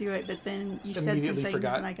knew how to do it, but then you said some things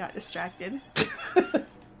and I got distracted.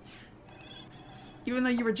 Even though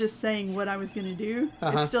you were just saying what I was going to do,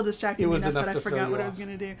 it still distracted me enough that I forgot what I was going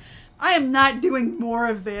to do. I am not doing more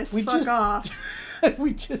of this. Fuck off.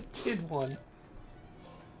 We just did one.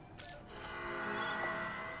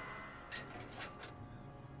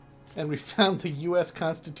 And we found the U.S.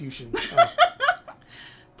 Constitution. Oh.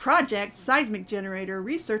 Project Seismic Generator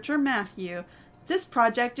Researcher Matthew. This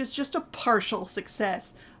project is just a partial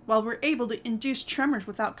success. While we're able to induce tremors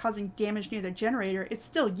without causing damage near the generator, it's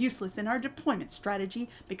still useless in our deployment strategy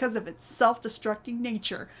because of its self-destructing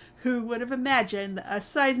nature. Who would have imagined that a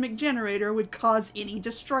seismic generator would cause any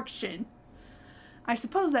destruction? I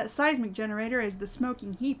suppose that seismic generator is the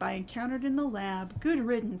smoking heap I encountered in the lab. Good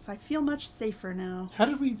riddance. I feel much safer now. How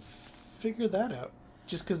did we figure that out?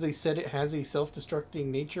 Just because they said it has a self-destructing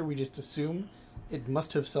nature, we just assume it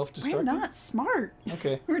must have self-destructed? We're not smart.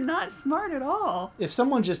 Okay. We're not smart at all. If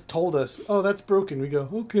someone just told us, oh, that's broken, we go,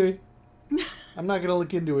 okay. I'm not going to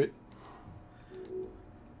look into it.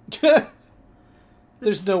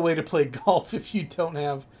 There's no way to play golf if you don't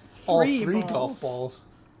have all three golf balls.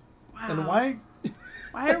 Wow. And why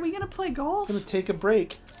are we going to play golf? I'm going to take a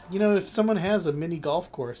break. You know, if someone has a mini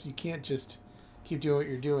golf course, you can't just keep doing what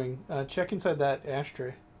you're doing. Check inside that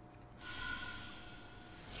ashtray.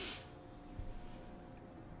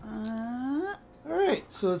 Alright,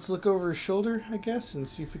 so let's look over his shoulder, I guess, and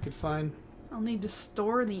see if we could find... I'll need to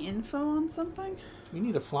store the info on something? Do we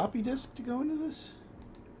need a floppy disk to go into this?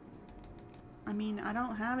 I mean, I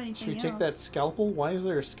don't have anything Should we else. take that scalpel? Why is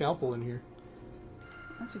there a scalpel in here?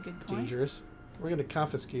 That's a good point. Dangerous. We're going to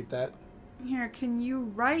confiscate that. Here, can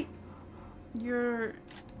you write your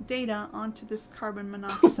data onto this carbon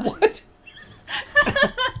monoxide? What?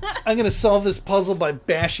 I'm going to solve this puzzle by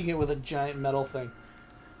bashing it with a giant metal thing.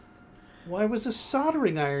 Why was a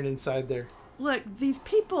soldering iron inside there? Look, these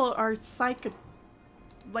people are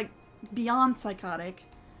beyond psychotic.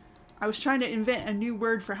 I was trying to invent a new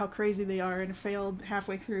word for how crazy they are and failed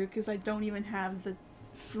halfway through because I don't even have the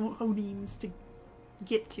phonemes to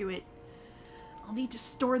get to it. I'll need to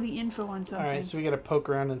store the info on something. Alright, so we gotta poke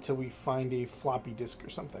around until we find a floppy disk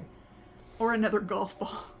or something. Or another golf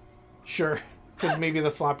ball. Sure, because maybe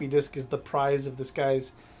the floppy disk is the prize of this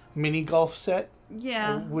guy's mini golf set.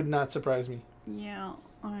 Yeah. It would not surprise me. Yeah.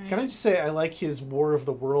 Right. Can I just say I like his War of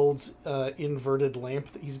the Worlds inverted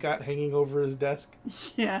lamp that he's got hanging over his desk?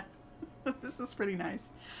 Yeah. This is pretty nice.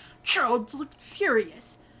 Charles looked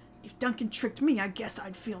furious. If Duncan tricked me, I guess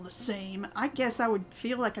I'd feel the same. I guess I would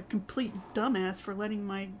feel like a complete dumbass for letting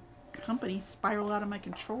my company spiral out of my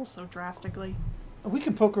control so drastically. We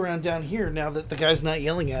can poke around down here now that the guy's not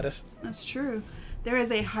yelling at us. That's true. There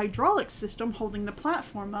is a hydraulic system holding the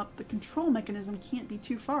platform up. The control mechanism can't be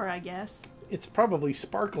too far, I guess. It's probably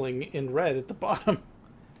sparkling in red at the bottom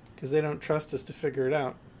because they don't trust us to figure it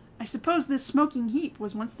out. I suppose this smoking heap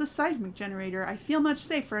was once the seismic generator. I feel much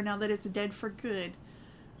safer now that it's dead for good.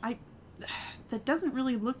 That doesn't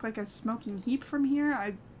really look like a smoking heap from here.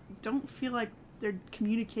 I don't feel like they're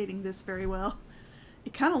communicating this very well.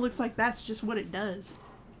 It kind of looks like that's just what it does.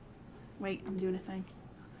 Wait, I'm doing a thing.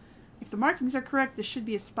 If the markings are correct, this should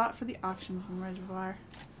be a spot for the oxygen reservoir.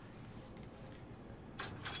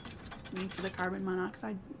 For the carbon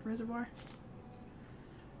monoxide reservoir.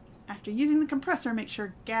 After using the compressor, make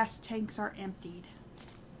sure gas tanks are emptied.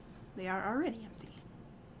 They are already empty.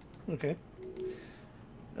 Okay.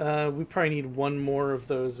 We probably need one more of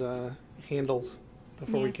those handles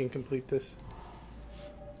before we can complete this.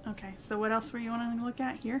 Okay, so what else were you wanting to look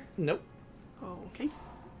at here? Nope. Oh, okay.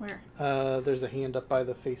 Where? There's a hand up by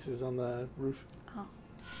the faces on the roof. Oh.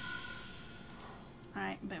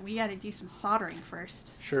 Alright, but we gotta do some soldering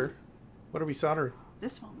first. Sure. What are we soldering?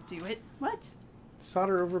 This won't do it. What?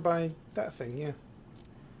 Solder over by that thing, yeah.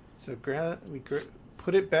 So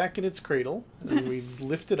put it back in its cradle, and then we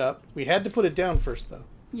lift it up. We had to put it down first, though.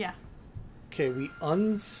 Yeah. Okay, we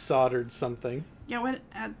unsoldered something. Yeah, what?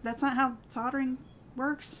 That's not how soldering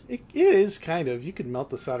works? It is, kind of. You can melt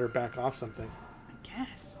the solder back off something. I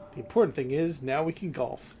guess. The important thing is, now we can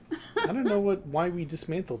golf. I don't know why we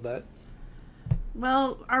dismantled that.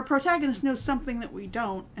 Well, our protagonist knows something that we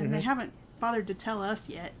don't, and they haven't bothered to tell us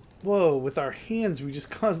yet. Whoa, with our hands, we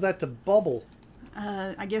just caused that to bubble.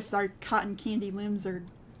 I guess our cotton candy limbs are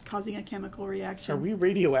causing a chemical reaction. Are we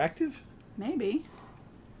radioactive? Maybe.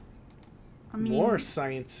 I mean, More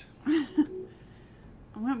science. I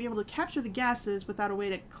won't be able to capture the gases without a way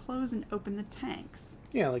to close and open the tanks.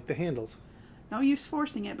 Yeah, like the handles. No use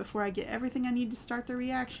forcing it before I get everything I need to start the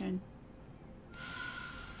reaction.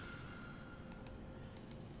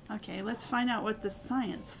 Okay, let's find out what the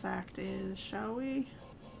science fact is, shall we?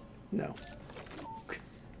 No.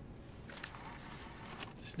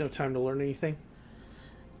 There's no time to learn anything.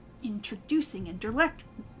 Introducing a direct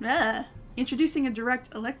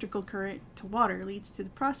electrical current to water leads to the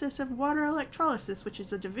process of water electrolysis, which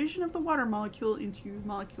is a division of the water molecule into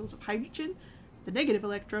molecules of hydrogen, the negative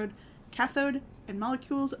electrode, cathode, and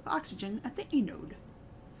molecules of oxygen at the anode.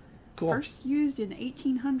 Cool. First used in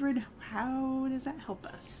 1800. How does that help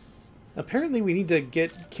us? Apparently we need to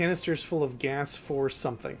get canisters full of gas for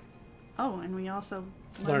something. Oh, and we also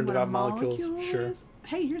Learned what about a molecules, molecule sure. is.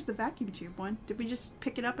 Hey, here's the vacuum tube one. Did we just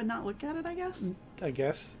pick it up and not look at it, I guess? I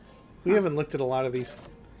guess. We haven't looked at a lot of these.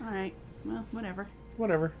 Alright, well, whatever.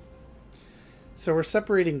 Whatever. So we're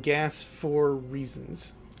separating gas for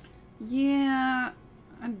reasons. Yeah,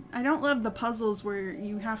 I don't love the puzzles where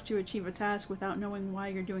you have to achieve a task without knowing why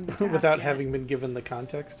you're doing the task Without yet. having been given the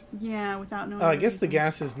context. Yeah, without knowing I guess the reason.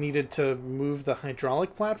 gas is needed to move the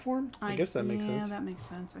hydraulic platform. I guess that makes sense. Yeah, that makes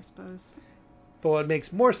sense, I suppose. But what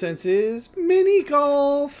makes more sense is mini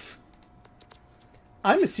golf.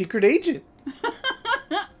 I'm a secret agent.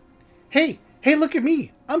 Hey, look at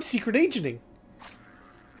me. I'm secret agenting.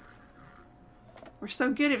 We're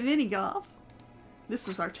so good at mini golf. This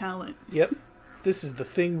is our talent. Yep. This is the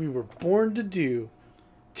thing we were born to do.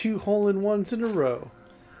 2 hole-in-ones in a row.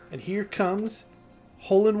 And here comes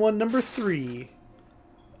hole-in-one number 3.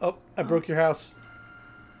 Oh, I broke your house.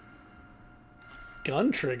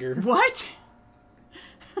 Gun trigger. What?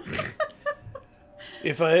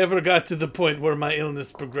 If I ever got to the point where my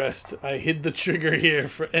illness progressed, I hid the trigger here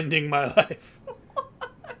for ending my life.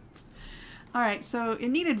 Alright, so it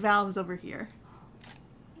needed valves over here.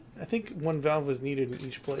 I think one valve was needed in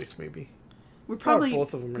each place, maybe. We're probably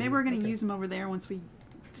both of them are maybe here. we're gonna Okay. use them over there once we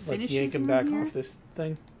Like finish yank them using back here. off this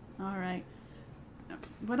thing. Alright.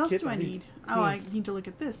 What else Get do I ready. need? Oh, I need to look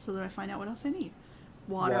at this so that I find out what else I need.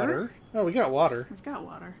 Water. Oh, we got water. We've got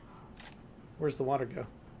water. Where's the water go?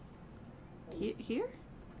 Here?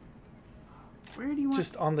 Where do you want?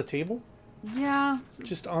 Just on the table? Yeah.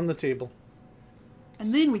 Just on the table.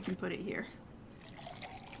 And then we can put it here.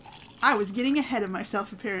 I was getting ahead of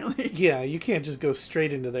myself, apparently. Yeah, you can't just go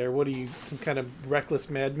straight into there. What are you, some kind of reckless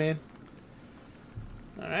madman?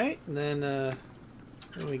 Alright, and then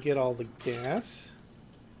we get all the gas.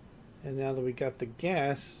 And now that we got the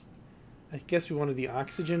gas, I guess we wanted the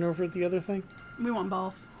oxygen over at the other thing? We want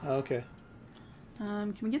both. Oh, okay.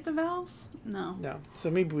 Can we get the valves? No. No,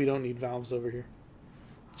 so maybe we don't need valves over here.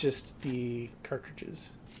 Just the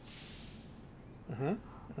cartridges.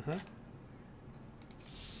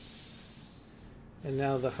 And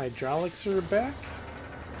now the hydraulics are back.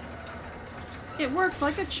 It worked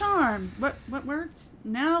like a charm. What worked?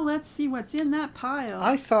 Now let's see what's in that pile.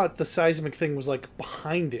 I thought the seismic thing was like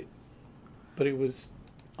behind it, but it was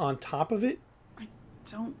on top of it. I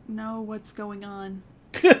don't know what's going on.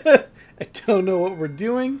 I don't know what we're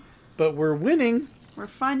doing, but we're winning. We're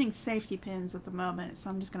finding safety pins at the moment,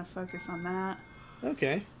 so I'm just going to focus on that.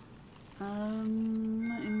 Okay.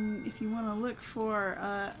 And if you want to look for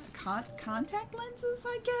contact lenses,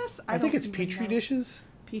 I guess. I think don't it's even petri know. dishes.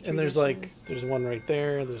 Petri And there's dishes. like, there's one right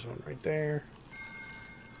there. There's one right there.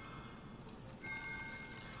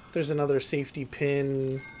 There's another safety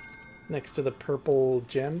pin next to the purple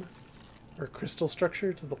gem or crystal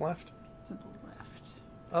structure to the left. To the left.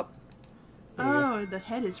 Up. There you go. Oh, the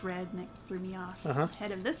head is red, and it threw me off. Uh-huh. The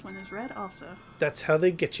head of this one is red also. That's how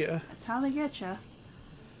they get you. That's how they get you.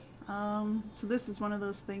 So this is one of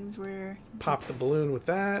those things where... Pop the balloon with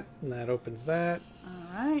that, and that opens that.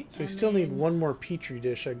 Alright. So we still need one more petri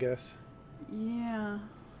dish, I guess. Yeah.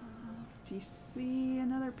 Do you see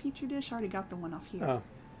another petri dish? I already got the one off here. Oh.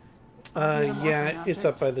 Here's a Yeah, morphing it's object.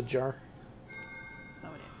 up by the jar. So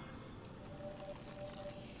it is.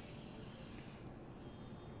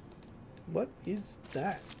 What is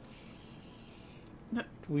that? No,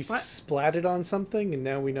 We what? splatted on something, and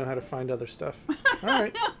now we know how to find other stuff. All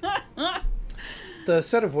right. The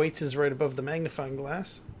set of weights is right above the magnifying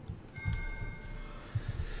glass.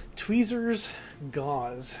 Tweezers,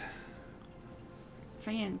 gauze.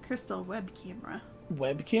 Fan, crystal, web camera.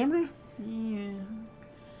 Web camera? Yeah.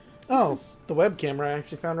 Oh, is- the web camera I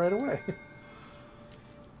actually found right away.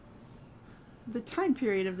 The time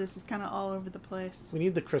period of this is kind of all over the place. We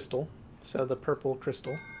need the crystal, so the purple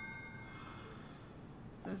crystal.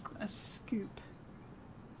 There's a scoop.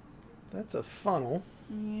 That's a funnel.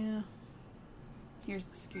 Yeah. Here's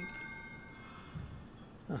the scoop.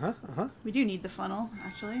 Uh-huh, uh-huh. We do need the funnel,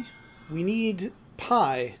 actually. We need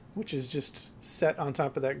pie, which is just set on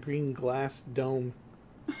top of that green glass dome.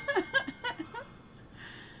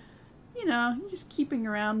 You know, just keeping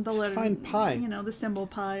around the Just letter. find pi. You know, the symbol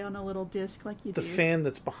pi on a little disc like you The do. fan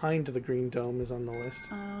that's behind the green dome is on the list.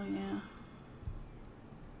 Oh, yeah.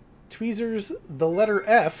 Tweezers, the letter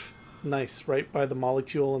F. Nice, right by the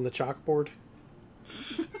molecule on the chalkboard.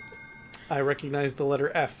 I recognize the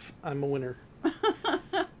letter F. I'm a winner.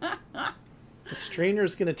 The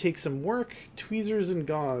strainer's going to take some work. Tweezers and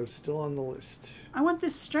gauze, still on the list. I want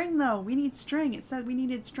this string, though. We need string. It said we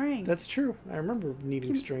needed string. That's true. I remember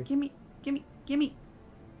needing string. Gimme.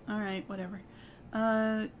 Alright, whatever.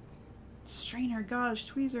 Strainer, gauze,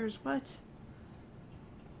 tweezers, what?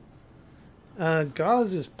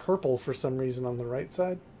 Gauze is purple for some reason on the right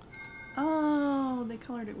side. Oh, they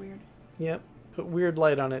colored it weird. Yep. Put weird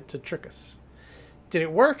light on it to trick us. Did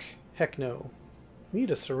it work? Heck no. We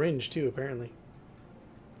need a syringe too, apparently.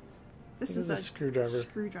 This This is is a screwdriver.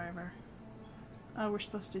 Screwdriver. Oh, we're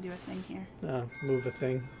supposed to do a thing here. Move a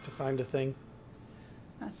thing to find a thing.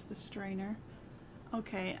 That's the strainer.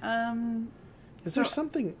 Okay, Is So, there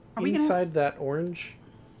something are we gonna inside that orange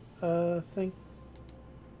thing?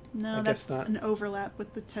 no, I that's guess not. an overlap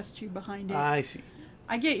with the test tube behind it. I see.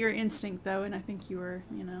 I get your instinct, though, and I think you were,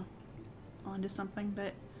 you know, onto something,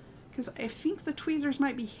 but... Because I think the tweezers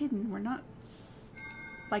might be hidden. We're not...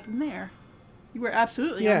 Like in there. You were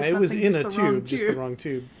absolutely Yeah, onto it was something, in just a the wrong tube, just the wrong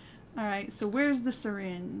tube. Alright, so where's the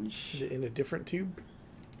syringe? Is it in a different tube?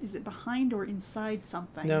 Is it behind or inside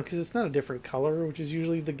something? No, because it's not a different color, which is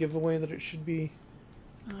usually the giveaway that it should be.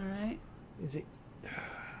 Alright. Is it?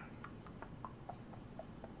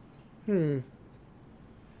 I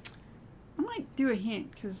might do a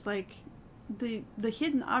hint, because, like, the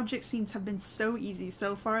hidden object scenes have been so easy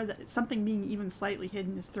so far that something being even slightly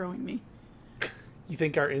hidden is throwing me. You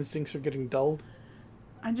think our instincts are getting dulled?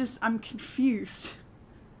 I'm confused.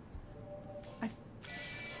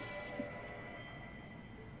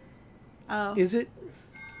 Oh. Is it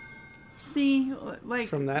See, like,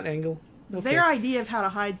 from that angle? Okay. their idea of how to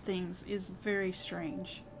hide things is very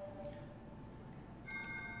strange.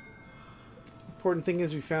 Important thing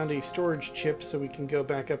is we found a storage chip so we can go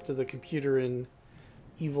back up to the computer in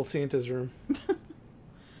Evil Santa's room.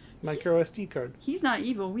 Micro SD card. He's not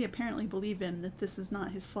evil. We apparently believe him that this is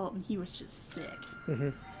not his fault and he was just sick. Mm-hmm.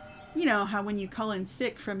 You know how when you call in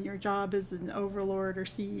sick from your job as an overlord or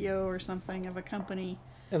CEO or something of a company.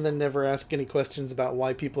 And then never ask any questions about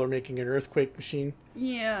why people are making an earthquake machine.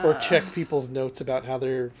 Yeah. Or check people's notes about how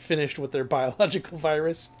they're finished with their biological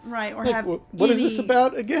virus. Right, or Like, have what is this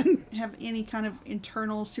about again? Have any kind of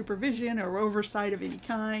internal supervision or oversight of any I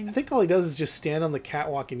kind. think all he does is just stand on the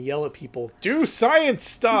catwalk and yell at people, do science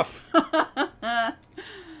stuff! What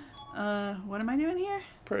am I doing here?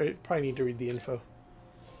 Probably need to read the info.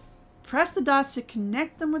 Press the dots to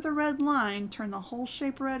connect them with a red line. Turn the whole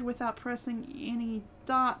shape red without pressing any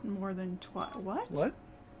dot more than twice. What? What?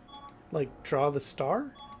 Like, draw the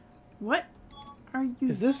star? What are you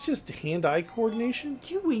Is this just hand-eye coordination?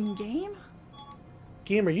 doing, game?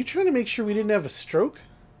 Game, are you trying to make sure we didn't have a stroke?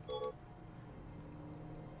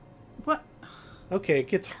 What? Okay, it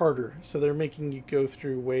gets harder, so they're making you go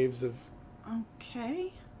through waves of...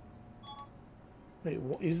 Okay. Wait,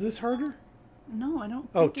 is this harder? No, I don't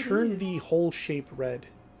Oh, think it turn is. the whole shape red.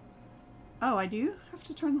 Oh, I do have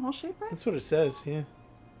to turn the whole shape red? That's what it says, yeah.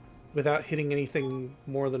 Without hitting anything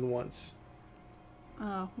more than once.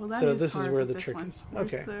 Oh, well that is So this is hard where with the this trick one. is.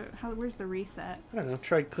 Where's Okay. Where's the reset? I don't know,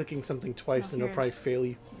 try clicking something twice Oh, and it'll here. probably fail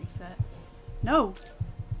you. Reset. No!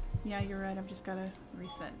 Yeah, you're right. I've just got to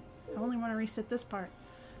reset. I only want to reset this part.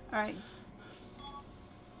 Alright.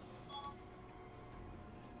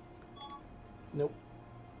 Nope.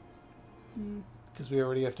 Mm, Because we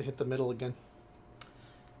already have to hit the middle again.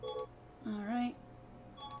 Alright.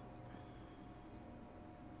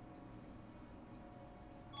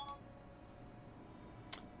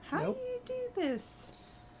 How Nope. do you do this?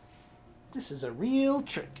 This is a real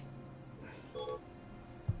trick.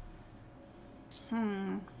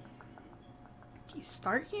 Do you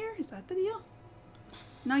start here? Is that the deal?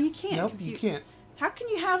 No, you can't. Nope, 'cause you can't. How can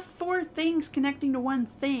you have 4 things connecting to one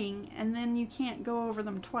thing and then you can't go over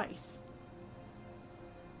them twice?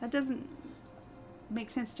 That doesn't make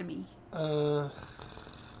sense to me.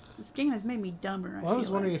 This game has made me dumber. Well, I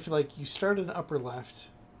was wondering if, like, you start in upper left,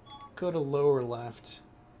 go to lower left,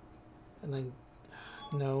 and then...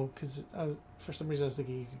 No, because for some reason I was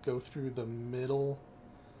thinking you could go through the middle,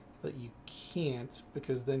 but you can't,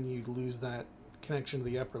 because then you'd lose that connection to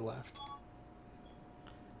the upper left.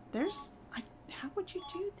 How would you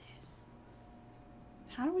do this?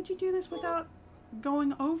 How would you do this without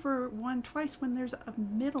going over one twice when there's a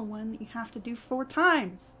middle one that you have to do 4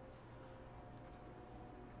 times?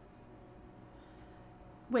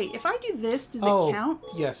 Wait, if I do this, does it count?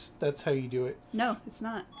 Yes, that's how you do it. No, it's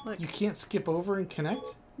not. Look. You can't skip over and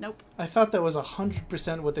connect? Nope. I thought that was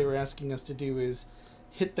 100% what they were asking us to do, is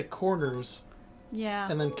hit the corners Yeah.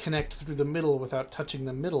 and then connect through the middle without touching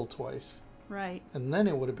the middle twice. Right. And then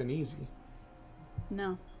it would have been easy.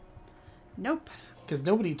 No. Nope. Because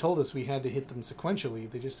nobody told us we had to hit them sequentially.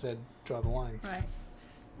 They just said, draw the lines. Right.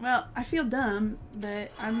 Well, I feel dumb, but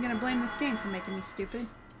I'm going to blame this game for making me stupid.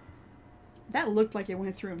 That looked like it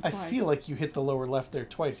went through him I twice. feel like you hit the lower left there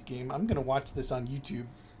twice, game. I'm going to watch this on YouTube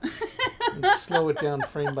and slow it down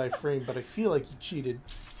frame by frame, but I feel like you cheated.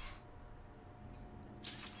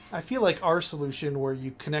 I feel like our solution, where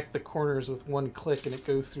you connect the corners with one click and it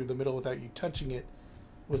goes through the middle without you touching it,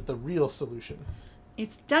 was the real solution.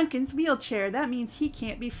 It's Duncan's wheelchair. That means he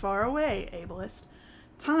can't be far away, ableist.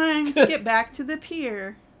 Time to get back to the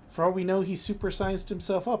pier. For all we know, he supersized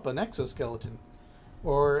himself up an exoskeleton.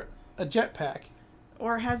 Or a jetpack.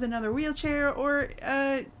 Or has another wheelchair, or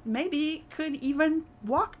maybe could even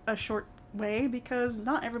walk a short way, because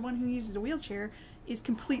not everyone who uses a wheelchair is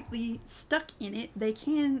completely stuck in it. They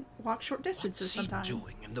can walk short distances sometimes. What's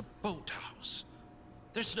he doing in the boathouse?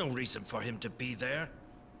 There's no reason for him to be there.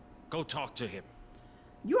 Go talk to him.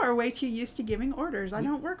 You are way too used to giving orders. I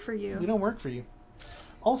don't work for you. We don't work for you.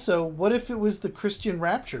 Also, what if it was the Christian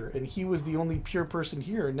rapture and he was the only pure person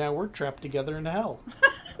here and now we're trapped together in hell?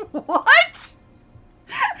 What?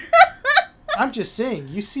 I'm just saying,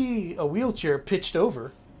 you see a wheelchair pitched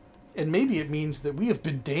over and maybe it means that we have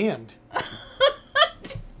been damned.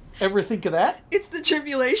 Ever think of that? It's the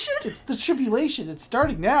tribulation? It's the tribulation. It's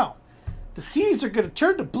starting now. The seas are going to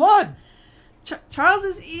turn to blood. Charles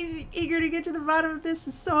is eager to get to the bottom of this,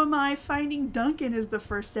 and so am I. Finding Duncan is the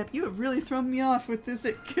first step. You have really thrown me off with this.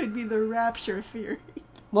 It could be the rapture theory.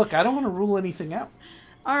 Look, I don't want to rule anything out.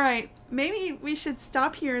 All right, maybe we should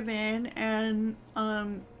stop here then and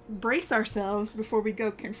brace ourselves before we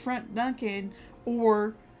go confront Duncan,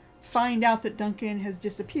 or find out that Duncan has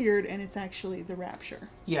disappeared and it's actually the rapture.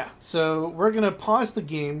 Yeah, so we're going to pause the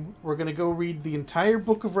game. We're going to go read the entire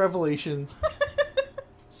book of Revelation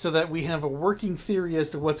so that we have a working theory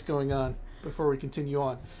as to what's going on before we continue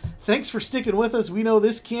on. Thanks for sticking with us. We know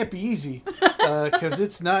this can't be easy because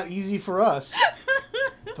it's not easy for us.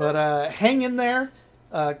 But hang in there.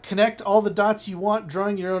 Connect all the dots you want,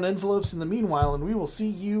 drawing your own envelopes in the meanwhile, and we will see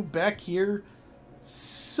you back here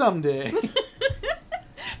someday.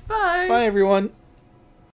 Bye. Bye, everyone.